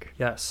like.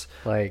 Yes.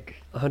 Like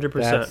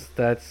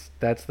 100%.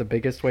 That's the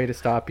biggest way to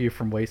stop you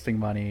from wasting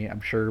money.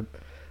 I'm sure,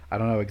 I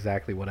don't know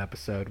exactly what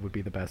episode would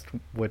be the best,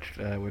 which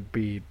would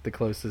be the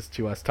closest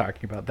to us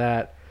talking about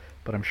that,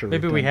 but I'm sure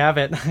maybe we have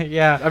it.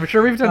 Yeah. I'm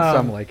sure we've done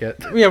some like it.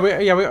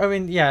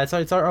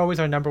 It's always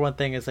our number one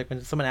thing is like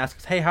when someone asks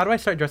us, hey, how do I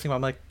start dressing well?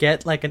 I'm like,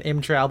 get like an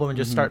Imgur album and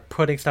just start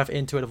putting stuff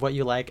into it of what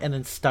you like, and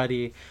then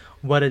study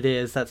what it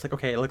is that's like,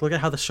 okay, like look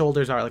at how the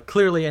shoulders are. Like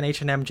clearly an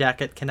H&M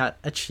jacket cannot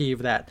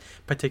achieve that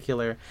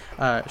particular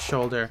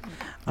shoulder.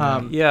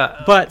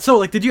 But so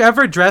like, did you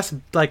ever dress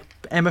like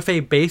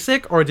MFA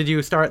basic, or did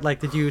you start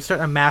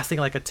amassing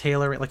like a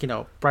tailor, like, you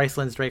know, Bryce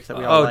Lynn's drapes that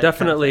we all like?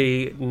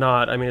 Definitely kind of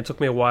not. I mean, it took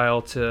me a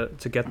while to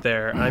get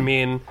there. I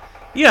mean,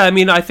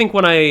 I think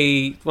when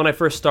I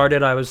first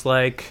started, I was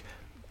like,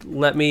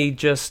 let me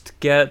just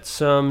get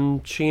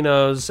some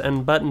chinos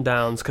and button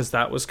downs, because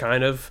that was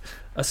kind of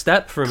a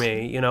step for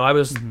me. You know, I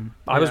was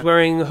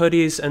wearing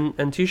hoodies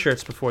and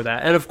t-shirts before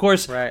that, and of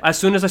course, as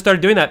soon as I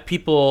started doing that,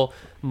 people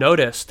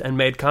noticed and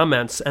made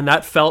comments, and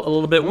that felt a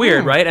little bit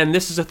weird, right? And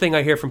this is a thing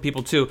I hear from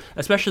people too,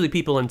 especially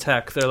people in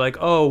tech. They're like,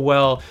 oh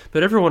well,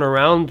 but everyone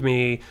around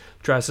me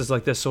dresses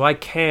like this, so I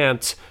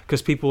can't,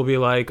 because people will be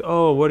like,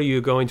 oh, what are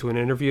you, going to an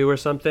interview or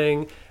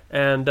something?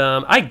 And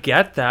I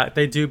get that.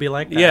 They do be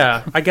like that.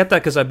 Yeah, I get that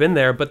because I've been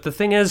there. But the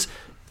thing is,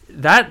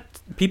 that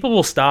people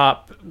will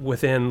stop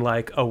within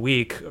like a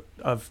week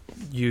of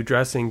you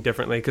dressing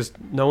differently because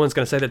no one's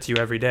going to say that to you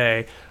every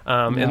day.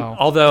 And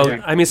although,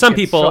 I mean, some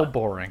people, so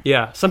boring.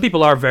 Yeah, some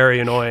people are very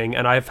annoying,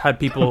 and I've had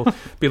people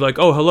be like,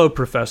 "Oh, hello,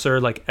 professor,"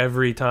 like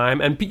every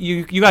time. And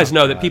you guys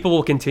know that people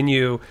will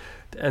continue,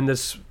 and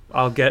this.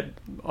 I'll get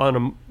on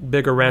a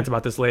bigger rant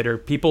about this later.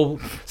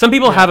 Some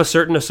people have a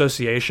certain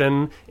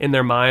association in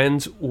their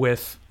minds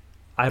with,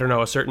 I don't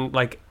know, a certain,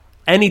 like,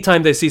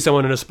 anytime they see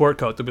someone in a sport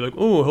coat, they'll be like,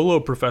 "Oh,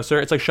 hello, professor."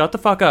 It's like, shut the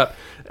fuck up.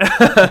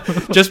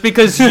 Just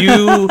because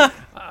you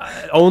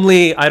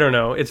only, I don't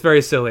know. It's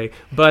very silly.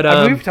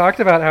 But we've talked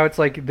about how it's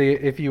like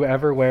if you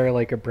ever wear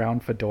like a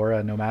brown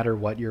fedora, no matter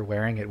what you're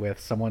wearing it with,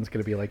 someone's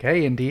going to be like,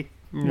 "Hey, Indy."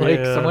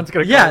 Like someone's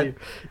gonna call you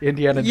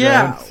Indiana Jones.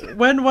 Yeah,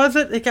 when was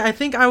it? I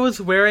think I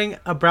was wearing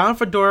a brown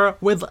fedora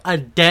with a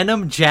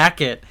denim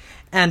jacket,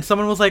 and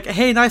someone was like,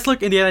 "Hey, nice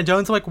look, Indiana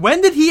Jones." I'm like,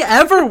 when did he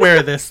ever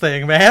wear this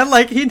thing, man?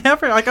 Like he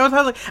never. Like I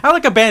had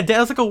like a bandana.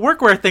 It was like a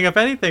workwear thing, if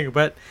anything.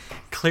 But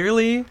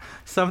clearly,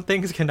 some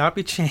things cannot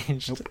be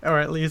changed, or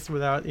at least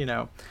without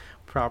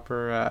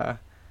proper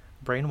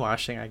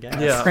brainwashing, I guess.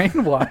 Yeah,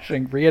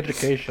 brainwashing,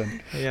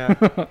 re-education. Yeah.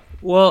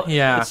 Well,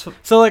 yeah.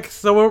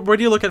 So where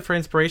do you look at for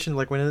inspiration?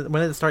 Like when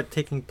did it start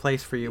taking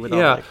place for you with all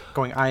like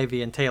going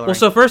Ivy and Taylor? Well,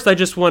 so first I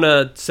just want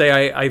to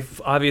say I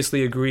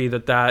obviously agree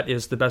that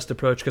is the best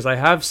approach because I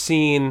have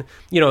seen,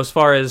 as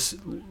far as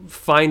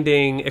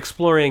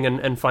exploring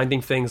and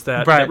finding things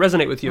that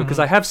resonate with you, because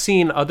I have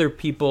seen other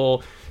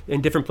people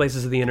in different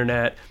places of the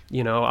internet,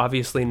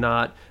 obviously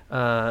not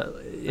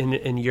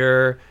in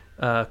your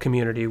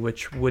community,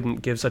 which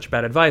wouldn't give such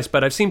bad advice,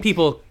 but I've seen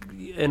people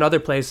in other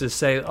places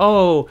say,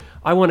 "Oh,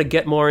 I want to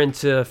get more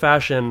into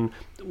fashion.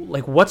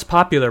 Like, what's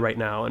popular right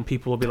now?" And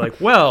people will be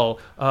like, "Well,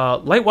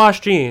 light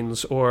wash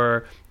jeans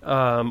or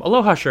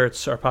Aloha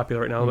shirts are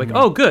popular right now." I'm like,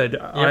 "Oh, good.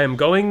 Yep. I am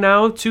going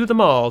now to the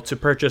mall to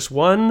purchase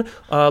one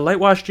light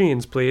wash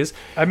jeans, please."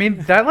 I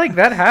mean,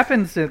 that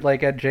happens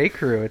at J.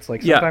 Crew. It's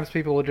like sometimes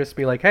people will just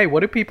be like, "Hey, what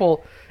do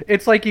people?"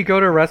 It's like you go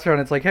to a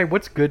restaurant. It's like, "Hey,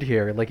 what's good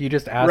here?" Like you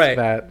just ask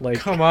that. Like,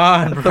 come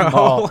on,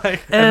 bro. And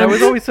that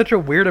was always such a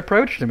weird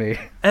approach to me.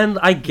 And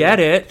I get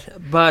it,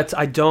 but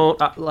I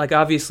don't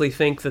obviously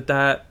think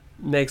that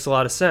makes a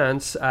lot of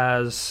sense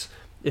as.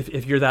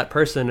 If you're that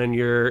person and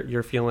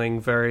you're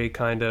feeling very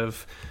kind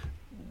of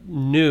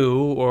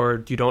new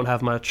or you don't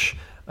have much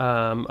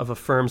of a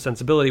firm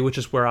sensibility, which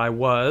is where I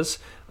was.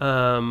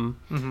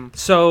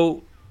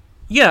 So,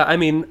 yeah, I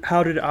mean,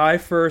 how did I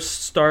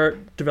first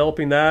start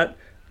developing that?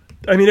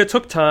 I mean, it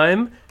took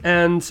time,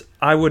 and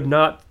I would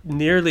not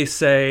nearly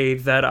say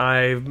that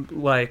I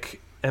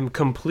am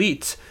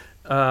complete.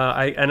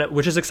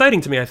 Which is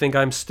exciting to me. I think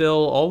I'm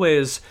still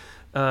always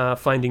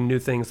finding new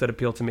things that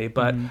appeal to me,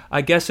 but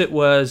I guess it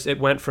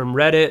went from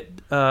Reddit,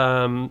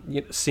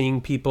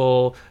 seeing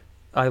people.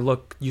 I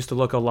used to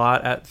look a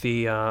lot at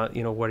the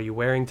what are you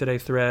wearing today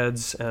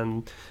threads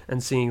and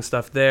seeing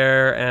stuff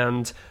there,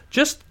 and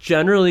just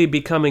generally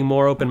becoming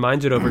more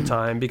open-minded over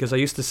time, because I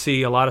used to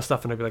see a lot of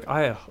stuff and I'd be like,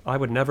 I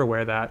would never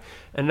wear that,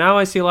 and now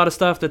I see a lot of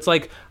stuff that's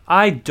like,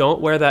 I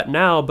don't wear that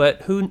now,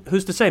 but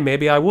who's to say,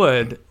 maybe I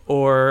would,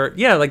 or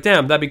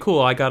damn, that'd be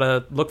cool, I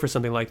gotta look for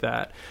something like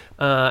that.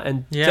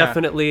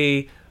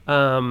 Definitely,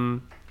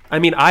 I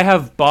mean, I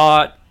have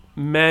bought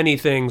many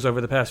things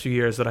over the past few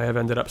years that I have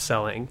ended up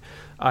selling,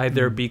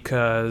 either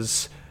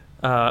because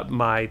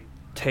my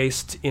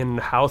taste in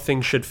how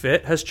things should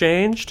fit has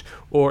changed,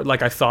 or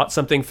like I thought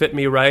something fit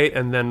me right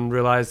and then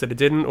realized that it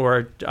didn't,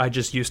 or I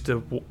just used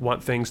to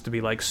want things to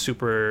be like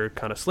super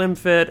kind of slim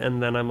fit,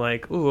 and then I'm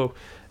like, ooh,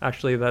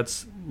 actually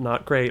that's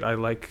not great. I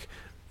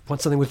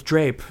want something with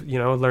drape,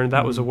 learned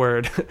that was a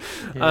word.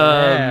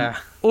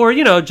 Or,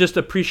 just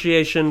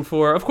appreciation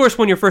for, of course,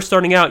 when you're first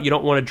starting out, you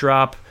don't want to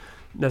drop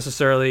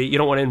necessarily, you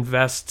don't want to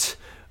invest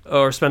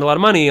or spend a lot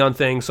of money on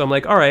things. So I'm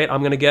like, all right,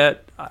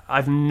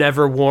 I've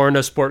never worn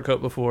a sport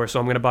coat before, so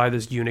I'm going to buy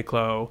this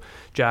Uniqlo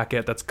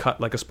jacket that's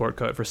cut like a sport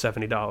coat for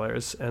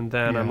 $70. And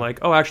then I'm like,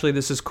 oh, actually,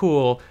 this is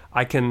cool.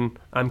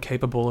 I'm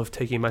capable of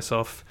taking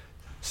myself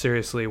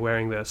seriously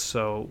wearing this,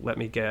 so let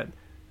me get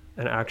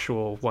an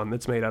actual one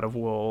that's made out of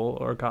wool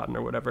or cotton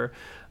or whatever.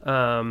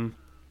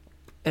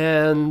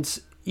 And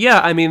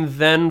yeah, I mean,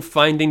 then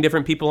finding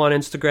different people on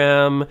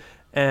Instagram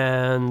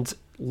and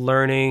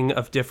learning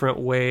of different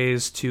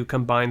ways to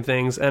combine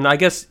things, and I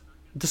guess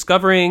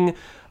discovering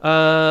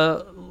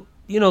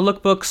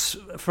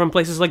lookbooks from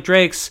places like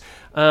Drake's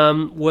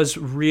was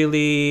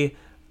really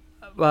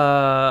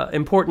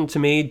important to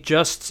me,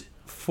 just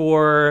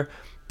for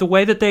the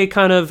way that they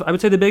kind of, I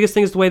would say the biggest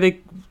thing is the way they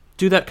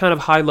do that kind of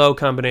high-low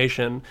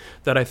combination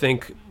that I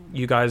think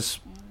you guys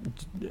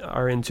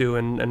are into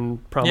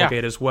and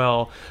promulgate as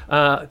well,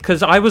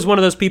 because I was one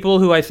of those people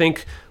who I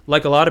think,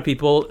 like a lot of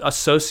people,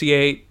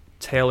 associate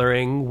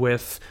tailoring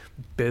with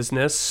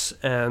business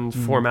and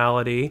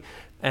formality,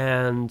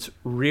 and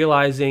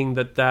realizing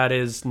that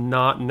is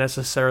not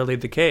necessarily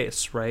the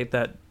case, right?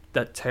 That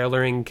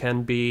tailoring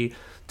can be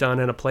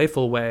done in a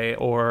playful way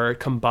or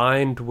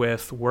combined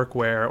with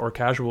workwear or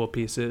casual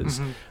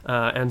pieces.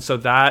 And so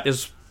that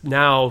is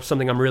now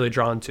something I'm really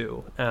drawn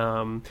to.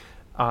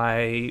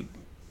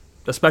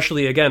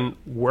 especially again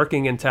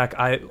working in tech,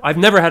 I've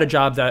never had a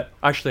job that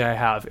actually I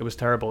have. It was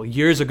terrible.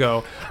 Years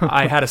ago,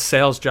 I had a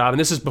sales job, and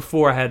this is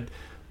before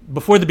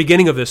the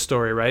beginning of this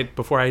story, right?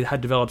 Before I had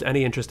developed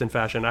any interest in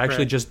fashion. I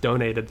actually just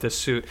donated this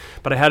suit,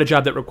 but I had a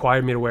job that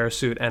required me to wear a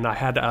suit, and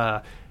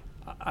I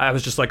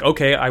was just like,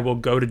 okay, I will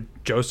go to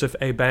Joseph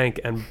A.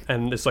 Bank, and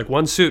it's like,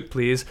 one suit,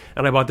 please.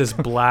 And I bought this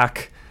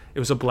black. It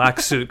was a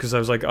black suit because I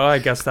was like, oh, I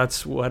guess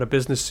that's what a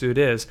business suit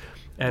is,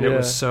 and it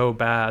was so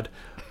bad.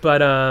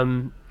 But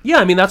yeah,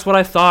 I mean, that's what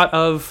I thought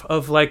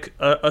of like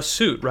a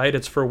suit, right?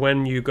 It's for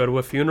when you go to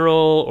a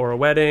funeral or a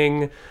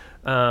wedding.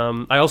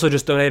 I also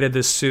just donated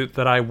this suit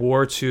that I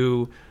wore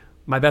to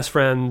my best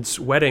friend's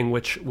wedding,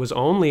 which was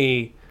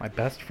only... My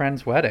best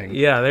friend's wedding?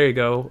 Yeah, there you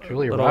go.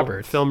 Julia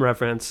Roberts. Film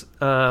reference.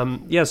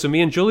 Yeah, so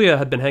me and Julia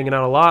had been hanging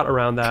out a lot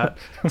around that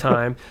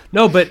time.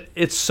 No, but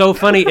it's so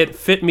funny. It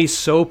fit me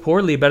so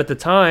poorly. But at the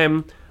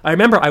time, I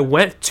remember I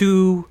went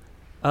to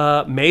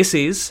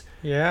Macy's...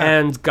 Yeah.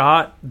 And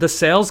got the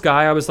sales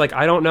guy. I was like,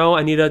 I don't know.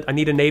 I need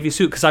a navy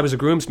suit because I was a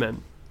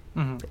groomsman,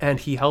 and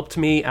he helped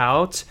me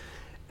out.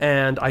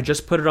 And I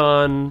just put it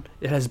on.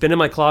 It has been in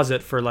my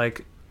closet for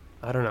like,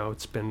 I don't know.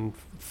 It's been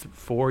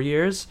 4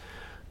 years,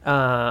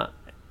 and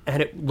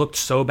it looked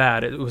so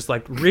bad. It was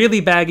like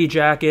really baggy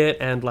jacket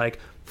and like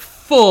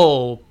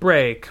full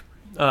break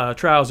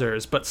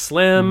trousers, but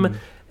slim.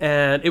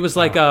 And it was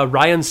like a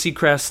Ryan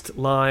Seacrest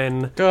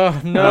line.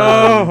 Oh,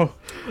 no.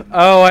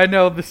 Oh, I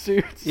know the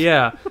suits.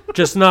 Yeah,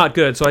 just not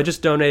good. So I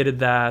just donated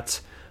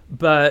that.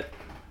 But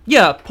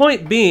yeah,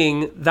 point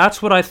being,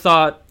 that's what I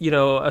thought,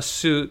 a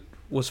suit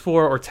was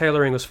for, or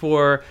tailoring was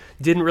for.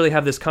 Didn't really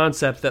have this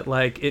concept that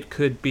like it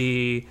could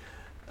be...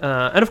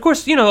 and of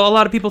course, a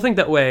lot of people think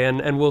that way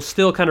and will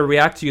still kind of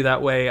react to you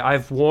that way.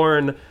 I've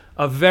worn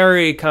a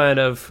very kind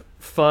of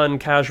fun,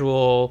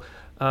 casual...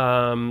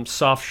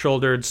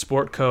 soft-shouldered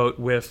sport coat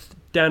with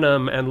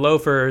denim and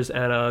loafers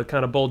and a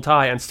kind of bold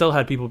tie, and still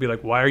had people be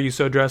like, why are you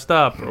so dressed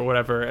up or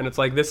whatever. And it's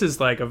like, this is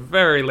like a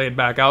very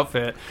laid-back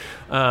outfit,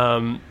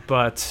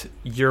 but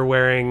you're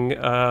wearing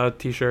a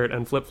t-shirt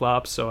and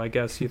flip-flops, so I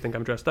guess you think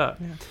I'm dressed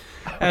up.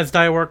 As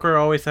Die Worker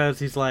always says,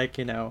 he's like,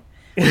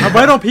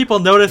 why don't people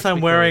notice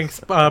I'm wearing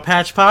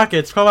patch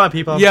pockets? Come on,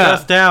 people, I'm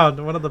dressed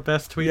down. One of the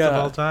best tweets of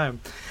all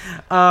time.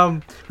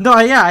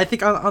 I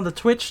think on the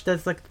Twitch,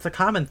 that's like, it's a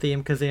common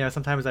theme because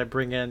sometimes I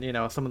bring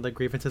in some of the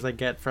grievances I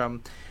get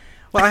from.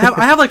 Well,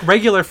 I have like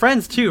regular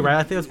friends too, right?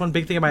 I think that's one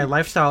big thing in my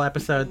lifestyle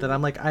episode that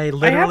I'm like, I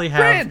literally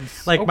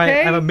have like I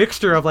have a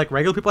mixture of like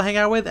regular people I hang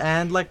out with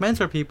and like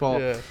Menswear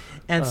people,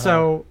 and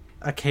so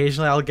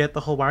occasionally I'll get the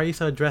whole, why are you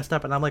so dressed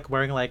up? And I'm like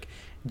wearing like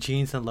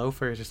jeans and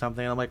loafers or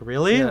something, and I'm like,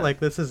 really?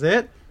 Like, this is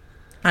it?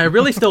 I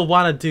really still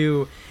want to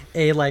do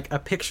a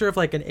picture of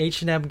like an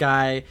H&M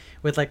guy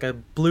with like a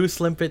blue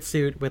slim fit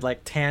suit with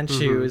like tan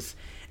shoes,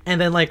 and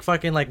then like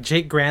fucking like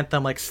Jake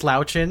Grantham like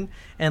slouching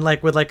and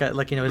like with like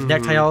his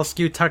necktie all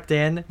askew tucked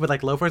in with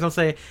like loafers, I'll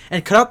say,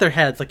 and cut out their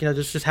heads, like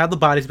just have the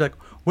bodies be like,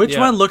 which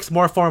one looks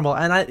more formal?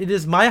 And it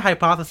is my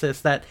hypothesis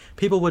that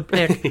people would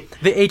pick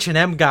the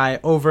H&M guy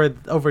over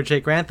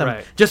Jake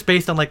Grantham just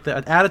based on like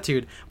the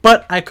attitude.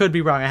 But I could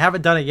be wrong. I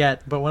haven't done it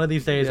yet, but one of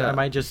these days I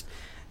might just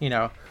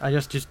I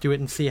just do it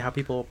and see how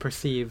people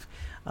perceive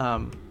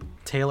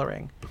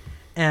tailoring.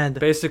 And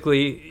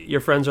basically,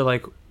 your friends are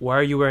like, why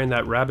are you wearing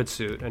that rabbit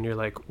suit? And you're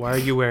like, why are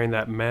you wearing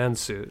that man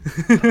suit?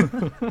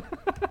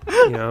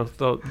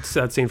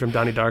 That scene from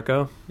Donnie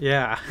Darko.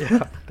 Yeah.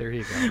 There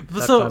you go.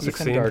 That so, classic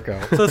scene.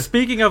 Darko. So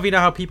speaking of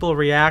how people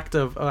react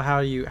of how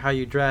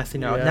you dress,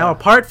 now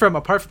apart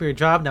from your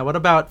job, now what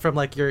about from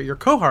like your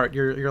cohort,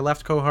 your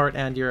left cohort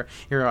and your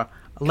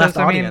left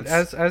audience? I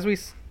mean,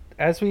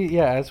 as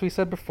we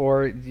said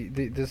before,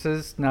 this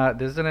is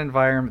an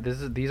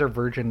environment. These are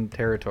virgin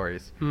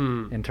territories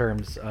in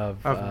terms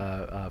of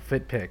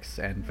fit pics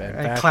and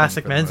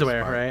classic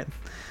menswear, right?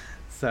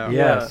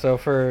 So so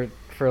for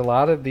a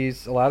lot of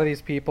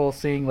these people,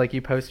 seeing like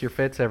you post your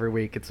fits every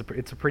week, it's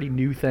a pretty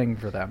new thing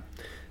for them.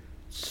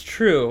 It's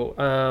true.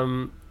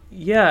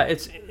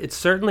 It's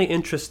certainly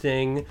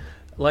interesting.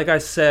 Like I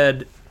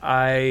said,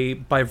 by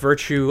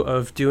virtue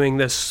of doing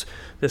this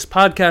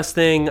podcast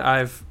thing,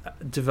 I've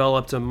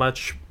developed a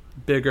much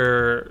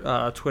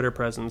bigger Twitter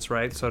presence,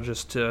 right? So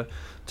just to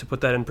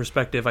put that in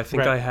perspective, I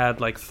think I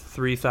had like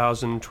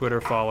 3,000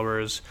 Twitter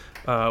followers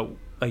a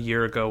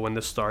year ago when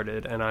this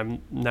started, and I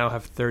now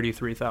have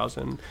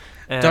 33,000.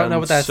 Don't know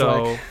what that's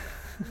like.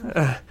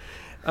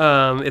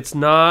 It's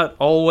not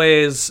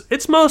always.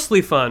 It's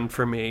mostly fun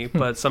for me,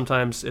 but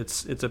sometimes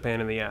it's a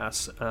pain in the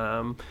ass.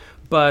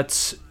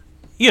 But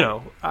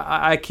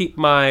I keep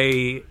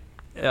my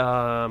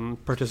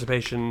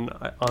participation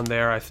on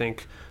there, I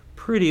think,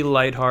 pretty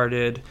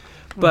lighthearted.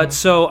 But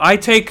so I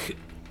take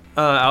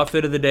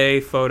outfit of the day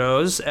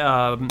photos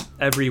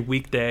every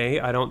weekday.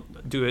 I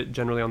don't do it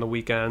generally on the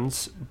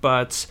weekends,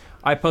 but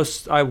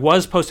I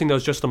was posting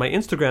those just on my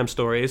Instagram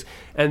stories,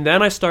 and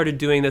then I started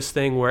doing this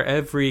thing where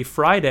every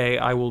Friday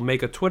I will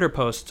make a Twitter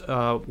post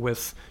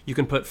with, you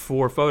can put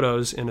 4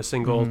 photos in a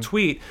single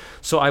tweet.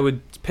 So I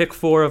would pick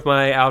 4 of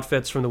my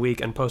outfits from the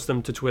week and post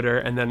them to Twitter,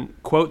 and then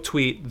quote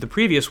tweet the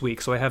previous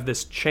week. So I have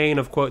this chain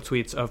of quote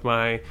tweets of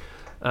my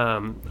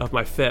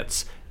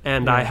fits,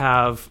 and I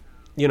have,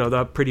 you know,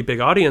 the pretty big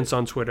audience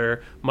on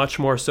Twitter, much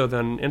more so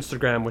than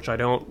Instagram, which I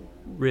don't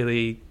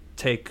really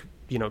take,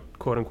 you know,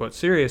 quote unquote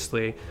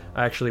seriously.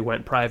 I actually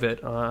went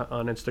private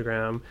on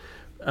Instagram.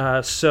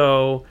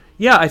 So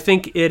yeah, I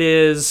think it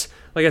is,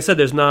 like I said,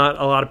 there's not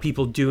a lot of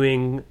people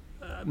doing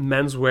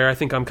menswear. I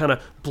think I'm kind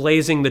of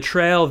blazing the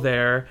trail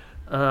there.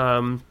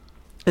 And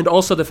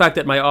also the fact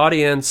that my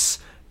audience,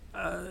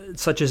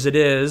 such as it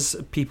is,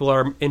 people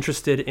are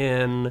interested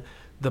in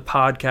the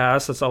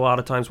podcast. That's a lot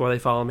of times why they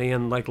follow me,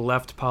 and like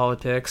left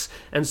politics.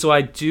 And so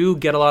I do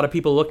get a lot of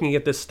people looking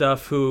at this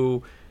stuff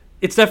who,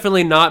 it's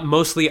definitely not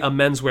mostly a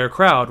menswear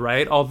crowd,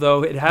 right?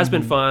 Although it has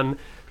been fun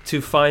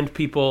to find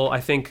people.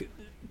 I think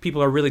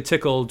people are really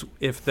tickled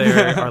if they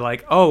are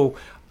like, oh,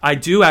 I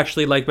do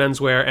actually like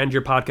menswear and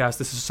your podcast.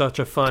 This is such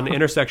a fun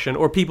intersection.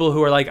 Or people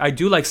who are like, I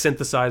do like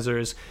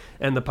synthesizers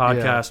and the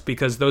podcast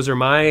because those are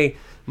my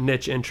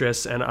niche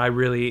interests and I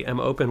really am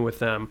open with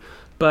them.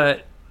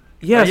 But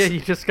yes. Yeah, you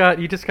just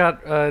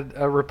got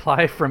a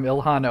reply from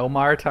Ilhan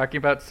Omar talking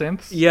about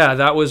synths. Yeah,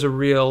 that was a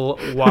real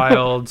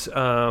wild,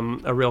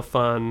 a real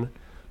fun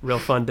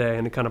day,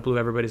 and it kind of blew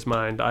everybody's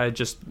mind. I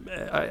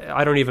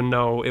don't even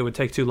know. It would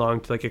take too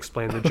long to like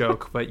explain the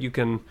joke, but you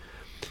can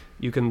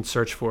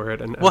search for it,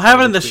 and we'll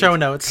have it in the show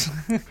notes.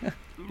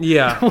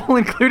 Yeah, we'll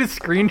include a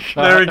screenshot.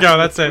 There we go.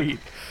 That's it.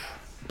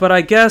 But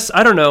I guess,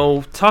 I don't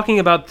know, talking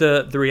about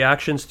the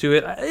reactions to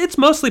it, it's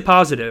mostly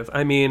positive.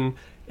 I mean,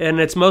 and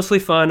it's mostly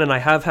fun, and I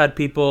have had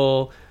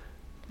people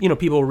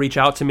reach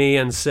out to me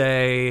and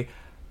say,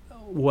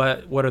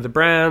 what are the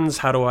brands?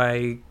 How do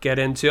I get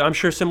into? I'm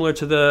sure similar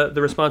to the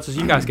responses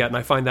you guys get, and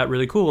I find that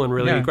really cool and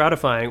really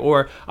gratifying.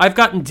 Or I've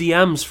gotten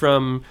DMs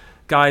from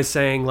guys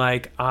saying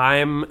like,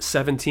 I'm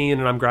 17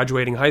 and I'm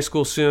graduating high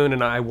school soon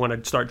and I want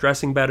to start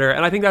dressing better,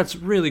 and I think that's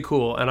really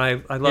cool, and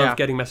I love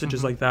getting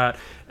messages like that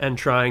and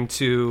trying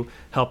to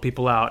help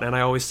people out. And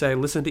I always say,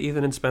 listen to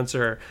Ethan and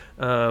Spencer.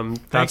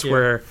 That's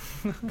where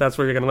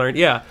you're gonna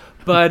learn.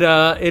 But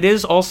it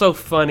is also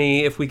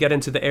funny if we get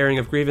into the airing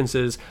of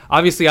grievances.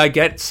 Obviously, I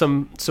get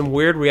some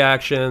weird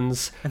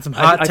reactions. And some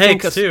hot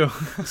takes, too.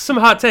 Some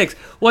hot takes.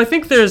 Well, I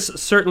think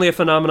there's certainly a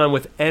phenomenon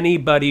with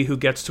anybody who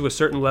gets to a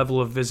certain level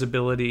of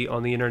visibility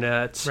on the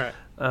internet,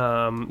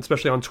 right.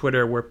 Especially on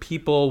Twitter, where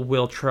people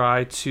will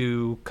try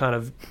to kind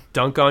of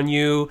dunk on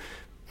you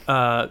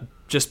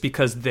just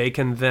because they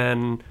can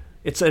then...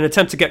 It's an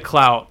attempt to get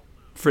clout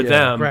for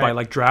them by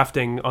like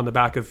drafting on the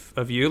back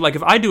of you. Like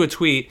if I do a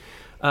tweet...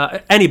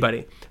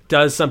 anybody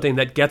does something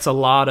that gets a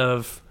lot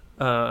of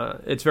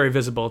it's very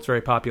visible, it's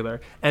very popular,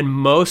 and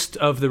most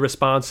of the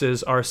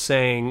responses are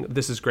saying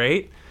this is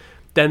great,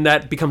 then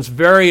that becomes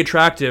very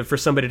attractive for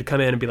somebody to come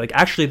in and be like,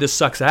 actually this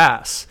sucks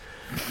ass,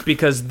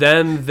 because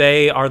then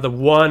they are the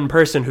one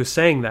person who's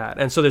saying that.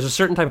 And so there's a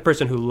certain type of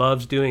person who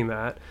loves doing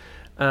that.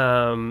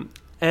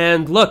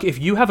 And look, if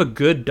you have a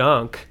good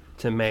dunk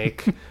to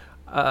make,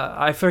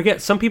 I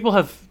forget, some people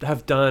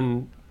have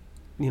done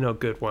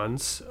good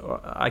ones.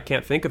 I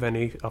can't think of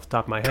any off the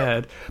top of my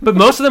head, but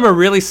most of them are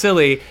really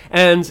silly.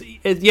 And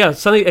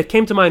something it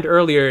came to mind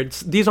earlier.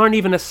 These aren't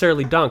even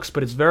necessarily dunks,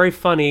 but it's very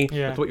funny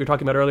with what you're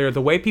talking about earlier,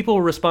 the way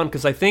people respond,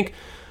 because I think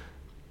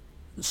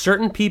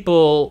certain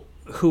people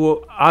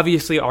who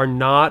obviously are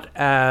not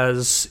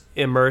as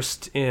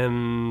immersed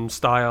in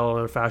style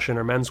or fashion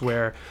or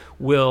menswear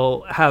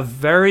will have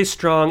very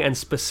strong and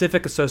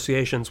specific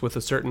associations with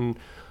a certain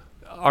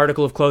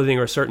article of clothing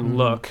or a certain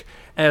look.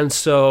 And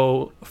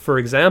so, for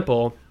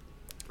example,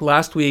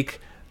 last week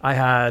I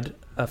had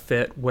a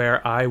fit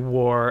where I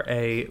wore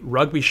a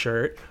rugby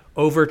shirt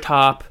over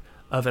top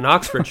of an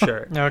Oxford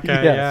shirt.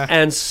 Okay, yeah.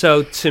 And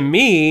so to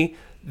me,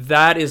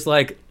 that is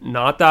like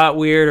not that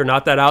weird or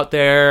not that out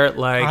there.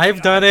 Like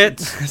I've done it,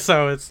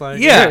 so it's like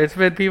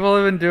people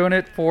have been doing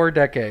it for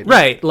decades.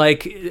 Right,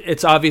 like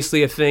it's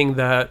obviously a thing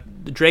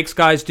that Drake's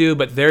guys do,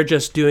 but they're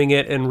just doing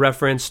it in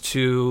reference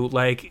to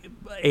like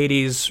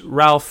 80s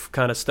Ralph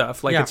kind of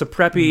stuff. Like it's a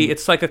preppy,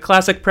 it's like a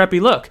classic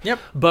preppy look. Yep.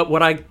 But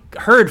what I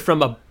heard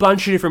from a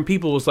bunch of different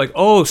people was like,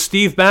 oh,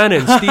 Steve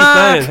Bannon,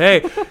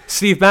 hey,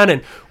 Steve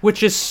Bannon,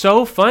 which is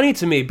so funny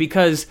to me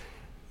because,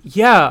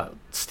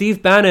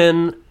 Steve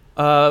Bannon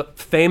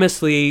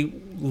famously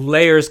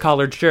layers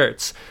collared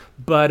shirts,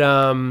 but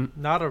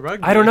not a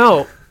rugby. I don't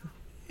know.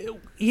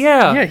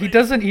 Yeah, he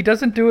doesn't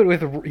do it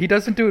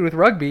with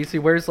rugby. So he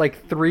wears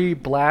like 3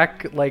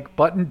 black like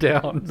button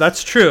downs.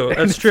 That's true.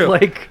 That's true.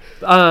 Like,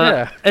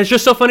 it's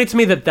just so funny to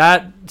me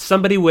that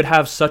somebody would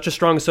have such a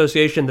strong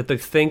association that they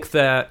think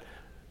that.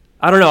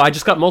 I don't know. I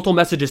just got multiple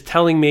messages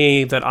telling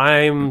me that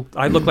I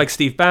look like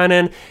Steve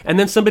Bannon, and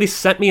then somebody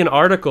sent me an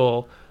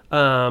article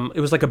it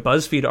was like a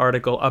BuzzFeed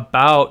article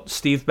about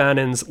Steve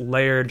Bannon's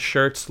layered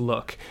shirts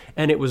look,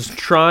 and it was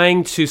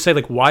trying to say,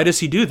 like, why does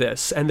he do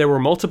this? And there were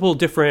multiple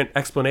different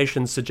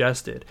explanations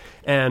suggested,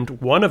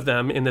 and one of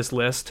them in this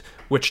list,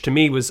 which to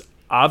me was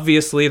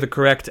obviously the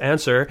correct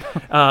answer,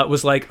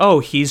 was like, oh,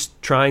 he's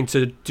trying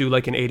to do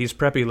like an 80s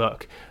preppy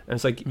look. And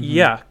it's like,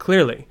 yeah,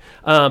 clearly.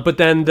 But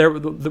then the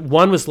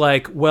one was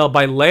like, well,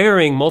 by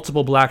layering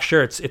multiple black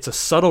shirts, it's a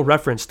subtle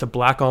reference to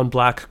black on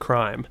black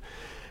crime.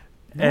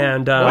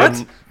 And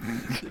what?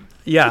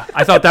 Yeah,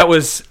 I thought that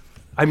was,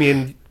 I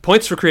mean,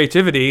 points for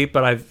creativity,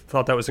 but I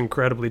thought that was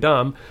incredibly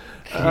dumb.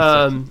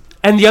 And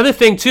the other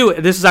thing too,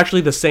 this is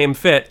actually the same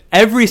fit.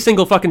 Every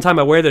single fucking time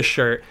I wear this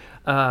shirt,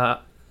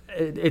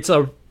 it's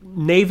a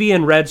navy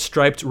and red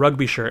striped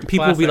rugby shirt. And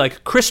people will be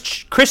like, Chris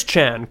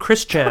Chan,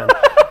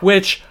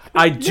 which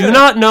I do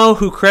not know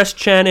who Chris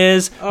Chan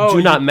is.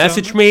 Do not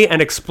message me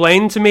and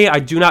explain to me. I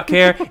do not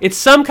care. It's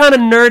some kind of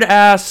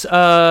nerd-ass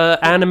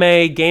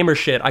anime gamer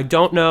shit. I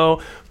don't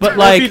know. But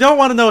like, if you don't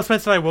want to know,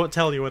 Spencer, I won't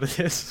tell you what it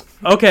is.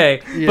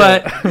 Okay,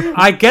 but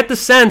I get the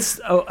sense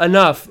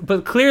enough.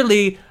 But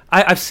clearly,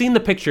 I've seen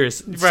the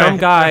pictures. Some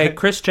guy,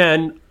 Chris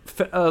Chan,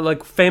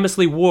 like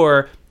famously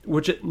wore...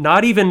 which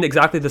not even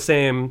exactly the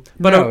same,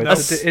 but no,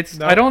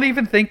 it's I don't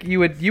even think you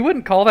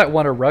wouldn't call that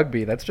one a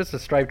rugby. That's just a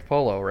striped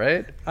polo,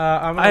 right?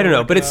 I don't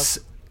know, but it's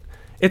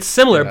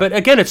similar. Yeah. But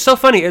again, it's so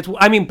funny.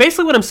 I mean,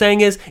 basically what I'm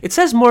saying is it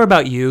says more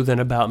about you than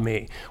about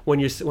me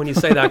when you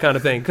say that kind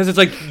of thing, because it's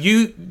like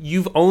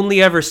you've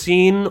only ever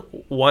seen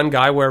one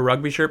guy wear a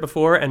rugby shirt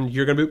before, and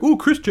you're gonna be, ooh,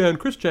 Chris Chan.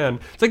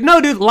 It's like,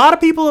 no, dude, a lot of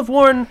people have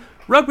worn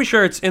rugby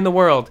shirts in the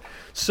world,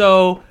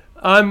 so.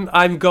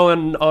 I'm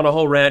going on a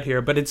whole rant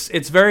here, but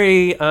it's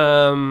very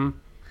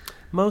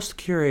most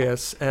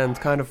curious and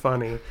kind of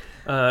funny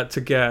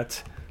to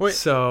get. Wait,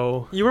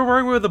 so you were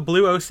wearing with a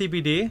blue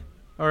OCBD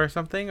or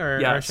something,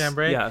 or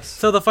chambray? Yes.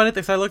 So the funny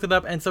thing, so I looked it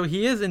up, and so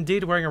he is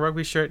indeed wearing a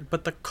rugby shirt,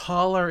 but the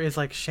collar is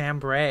like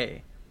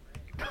chambray.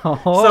 Oh,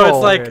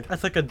 so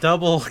it's like a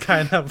double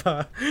kind of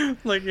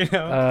like, you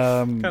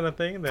know, kind of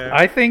thing there.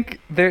 I think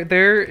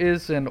there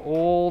is an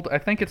old, I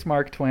think it's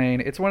Mark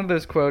Twain. It's one of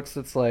those quotes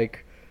that's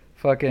like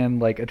fucking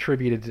like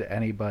attributed to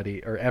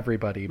anybody or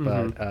everybody,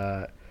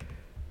 but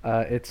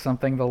it's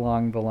something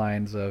along the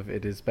lines of,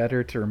 it is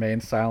better to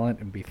remain silent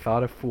and be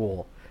thought a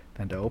fool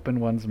than to open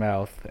one's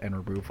mouth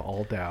and remove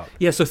all doubt.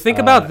 Yeah, so think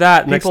about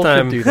that next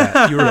time you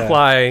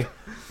reply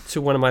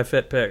to one of my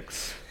fit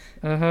picks.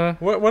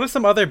 What are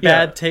some other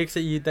bad takes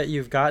that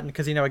you've gotten?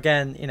 Because, you know,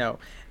 again, you know,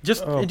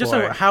 just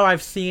how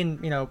I've seen,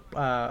 you know,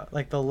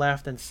 like the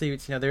left and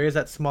Suits, you know, there is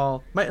that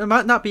small,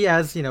 might not be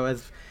as, you know,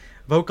 as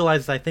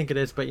vocalized as I think it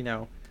is, but, you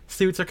know,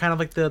 Suits are kind of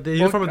like the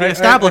uniform of the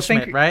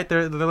establishment, think, right?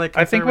 They're like,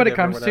 I think what it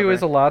comes to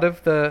is a lot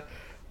of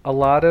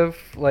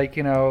like,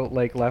 you know,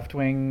 like left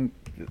wing,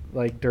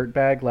 like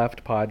dirtbag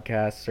left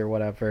podcasts or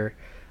whatever.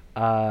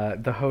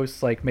 The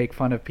hosts like make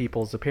fun of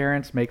people's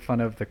appearance, make fun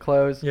of the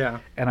clothes. Yeah.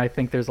 And I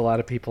think there's a lot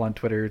of people on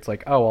Twitter. It's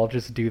like, oh, I'll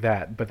just do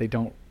that, but they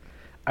don't.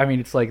 I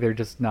mean, it's like they're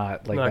just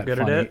not like that good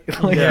funny. at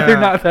it. Like, they're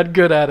not that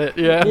good at it.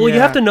 Yeah. Well,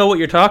 you have to know what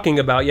you're talking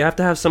about. You have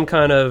to have some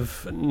kind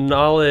of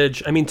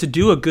knowledge. I mean, to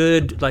do a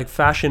good like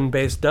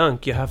fashion-based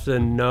dunk, you have to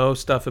know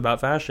stuff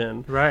about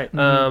fashion. Right.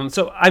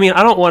 So, I mean,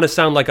 I don't want to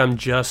sound like I'm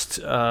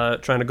just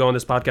trying to go on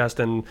this podcast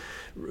and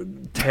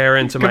tear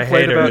into my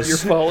haters about your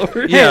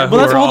followers. Yeah.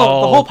 Well, that's the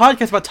whole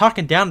podcast about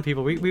talking down to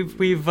people.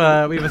 We've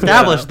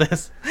established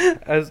this.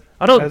 I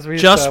don't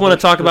just want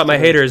to talk about my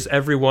haters,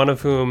 every one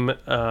of whom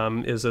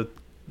is a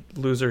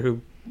loser who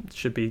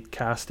should be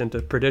cast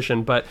into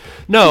perdition. But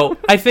no,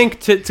 I think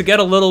to get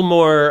a little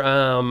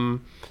more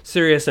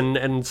serious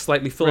and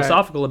slightly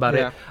philosophical about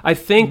it, I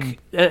think,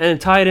 and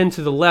tie it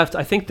into the left,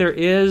 I think there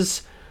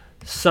is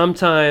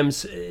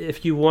sometimes,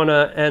 if you want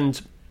to,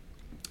 and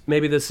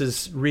maybe this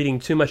is reading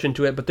too much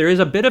into it, but there is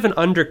a bit of an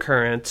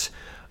undercurrent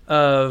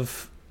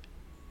of,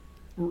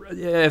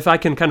 if I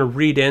can kind of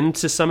read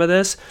into some of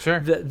this,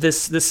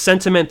 this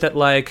sentiment that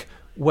like,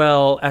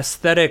 well,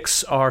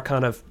 aesthetics are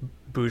kind of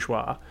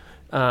bourgeois.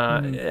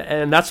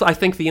 And that's, I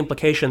think, the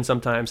implication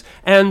sometimes.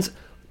 And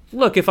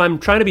look, if I'm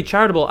trying to be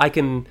charitable, I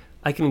can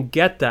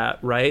get that,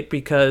 right?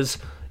 Because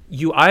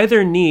you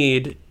either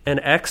need an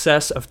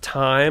excess of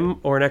time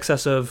or an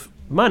excess of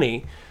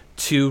money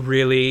to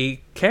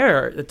really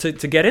care, to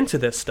get into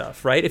this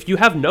stuff, right? If you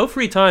have no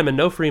free time and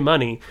no free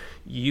money,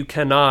 you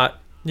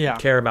cannot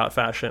care about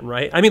fashion,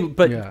 right? I mean,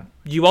 but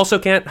you also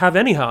can't have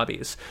any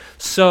hobbies.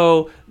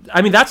 So,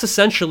 I mean, that's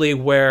essentially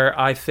where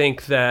I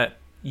think that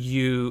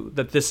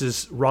this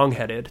is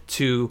wrongheaded,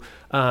 to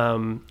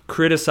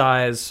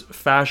criticize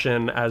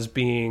fashion as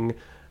being,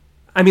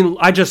 I mean,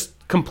 I just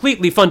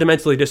completely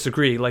fundamentally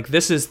disagree. Like,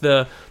 this is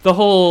the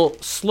whole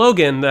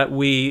slogan that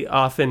we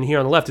often hear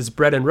on the left is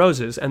bread and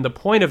roses, and the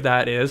point of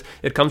that is,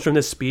 it comes from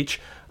this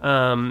speech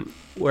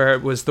where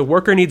it was, the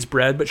worker needs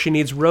bread, but she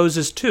needs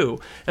roses too.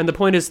 And the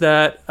point is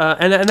that,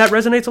 and that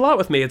resonates a lot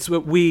with me. It's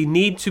what we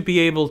need to be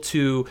able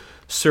to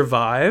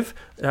survive.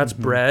 That's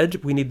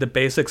bread. We need the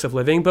basics of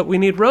living, but we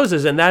need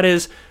roses. And that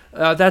is,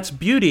 That's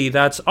beauty,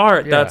 that's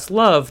art, that's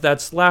love,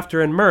 that's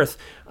laughter and mirth.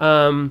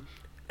 And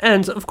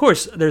of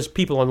course, there's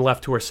people on the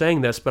left who are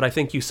saying this, but I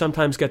think you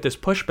sometimes get this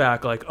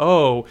pushback like,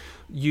 oh,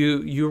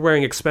 you're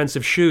wearing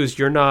expensive shoes,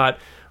 you're not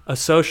a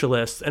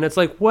socialist. And it's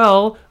like,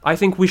 well, I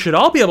think we should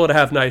all be able to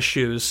have nice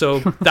shoes. So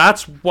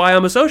that's why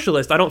I'm a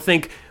socialist. I don't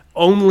think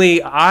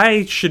only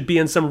I should be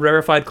in some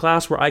rarefied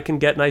class where I can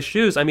get nice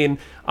shoes. I mean,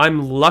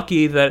 I'm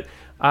lucky that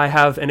I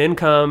have an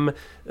income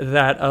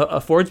that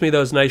affords me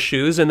those nice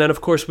shoes. And then, of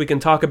course, we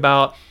can talk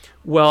about,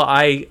 well,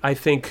 I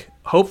think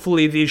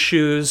hopefully these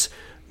shoes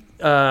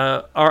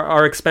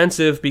are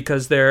expensive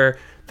because they're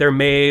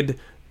made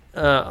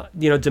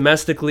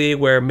domestically,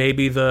 where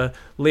maybe the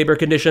labor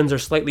conditions are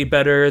slightly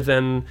better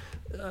than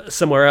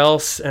somewhere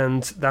else,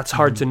 and that's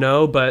hard to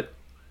know. But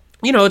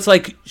it's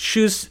like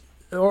shoes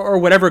or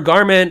whatever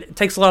garment, it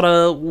takes a lot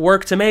of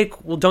work to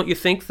make. Well, don't you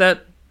think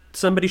that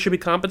somebody should be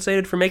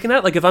compensated for making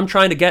that? Like, if I'm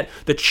trying to get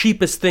the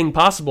cheapest thing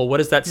possible, what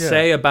does that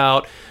say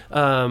about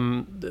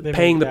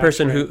paying the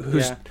person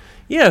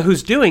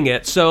who's doing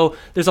it? So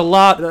there's a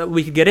lot that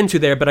we could get into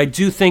there, but I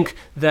do think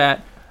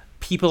that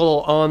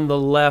people on the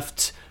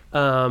left,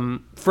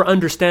 for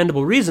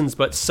understandable reasons,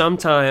 but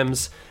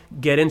sometimes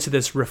get into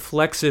this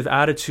reflexive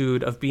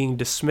attitude of being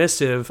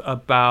dismissive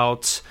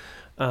about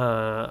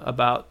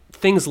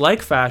things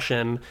like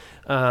fashion,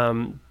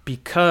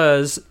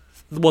 because,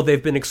 well,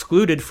 they've been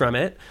excluded from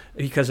it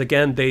because,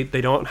 again, they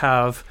don't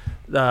have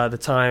the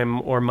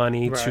time or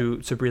money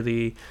to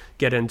really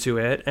get into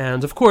it.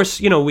 And of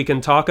course, we can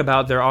talk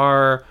about, there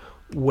are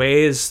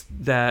ways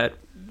that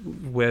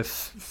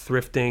with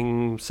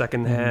thrifting,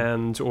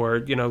 secondhand,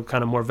 or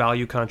kind of more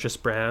value conscious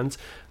brands,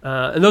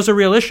 and those are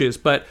real issues.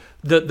 But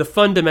the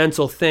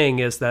fundamental thing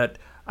is that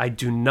I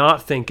do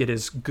not think it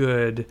is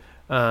good,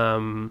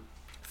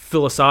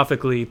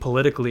 philosophically,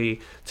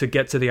 politically, to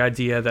get to the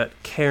idea that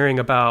caring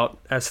about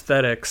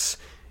aesthetics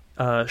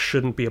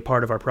shouldn't be a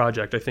part of our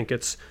project. I think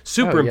it's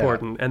super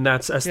important, and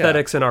that's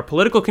aesthetics in our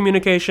political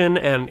communication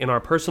and in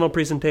our personal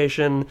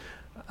presentation.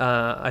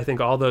 I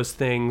think all those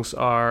things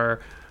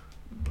are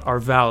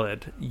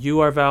valid. You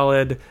are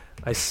valid.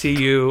 I see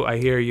you, I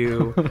hear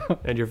you,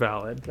 and you're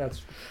valid.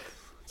 That's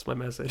my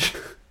message.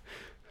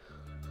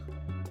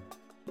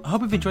 I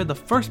hope you've enjoyed the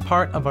first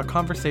part of our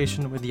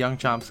conversation with Young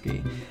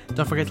Chomsky.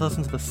 Don't forget to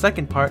listen to the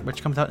second part,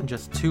 which comes out in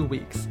just 2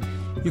 weeks.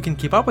 You can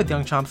keep up with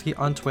Young Chomsky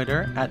on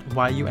Twitter at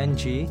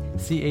YUNGCHOMKSY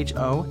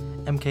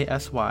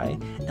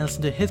and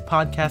listen to his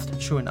podcast,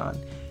 Chuanon.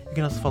 You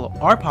can also follow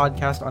our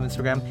podcast on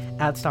Instagram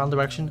at Style and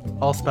Direction,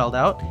 all spelled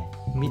out.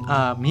 Me,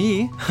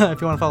 if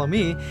you want to follow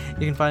me,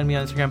 you can find me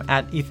on Instagram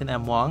at Ethan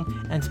M.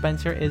 Wong, and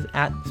Spencer is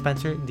at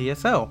Spencer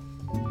DSO.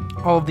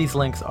 All of these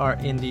links are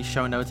in the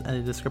show notes and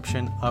the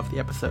description of the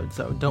episode,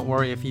 so don't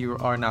worry if you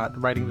are not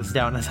writing this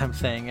down as I'm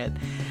saying it.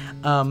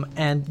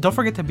 And don't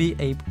forget to be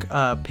a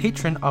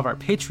patron of our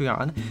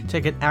Patreon to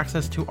get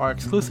access to our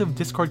exclusive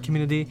Discord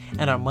community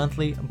and our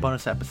monthly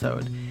bonus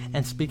episode.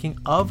 And speaking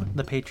of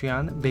the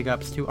Patreon, big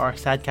ups to our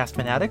Sadcast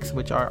Fanatics,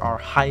 which are our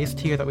highest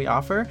tier that we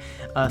offer.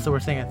 So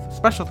we're saying a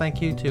special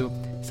thank you to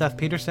Seth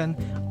Peterson,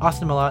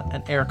 Austin Millot,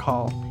 and Eric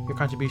Hall. Your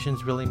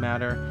contributions really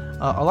matter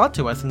a lot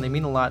to us, and they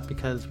mean a lot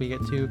because we get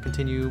to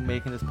continue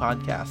making this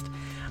podcast.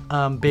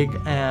 Big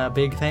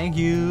thank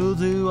you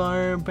to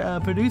our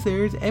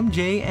producers,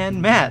 MJ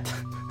and Matt.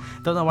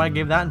 Don't know why I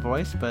gave that in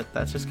voice, but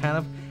that's just kind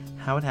of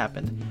how it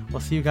happened.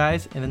 We'll see you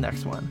guys in the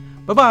next one.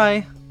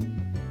 Bye-bye!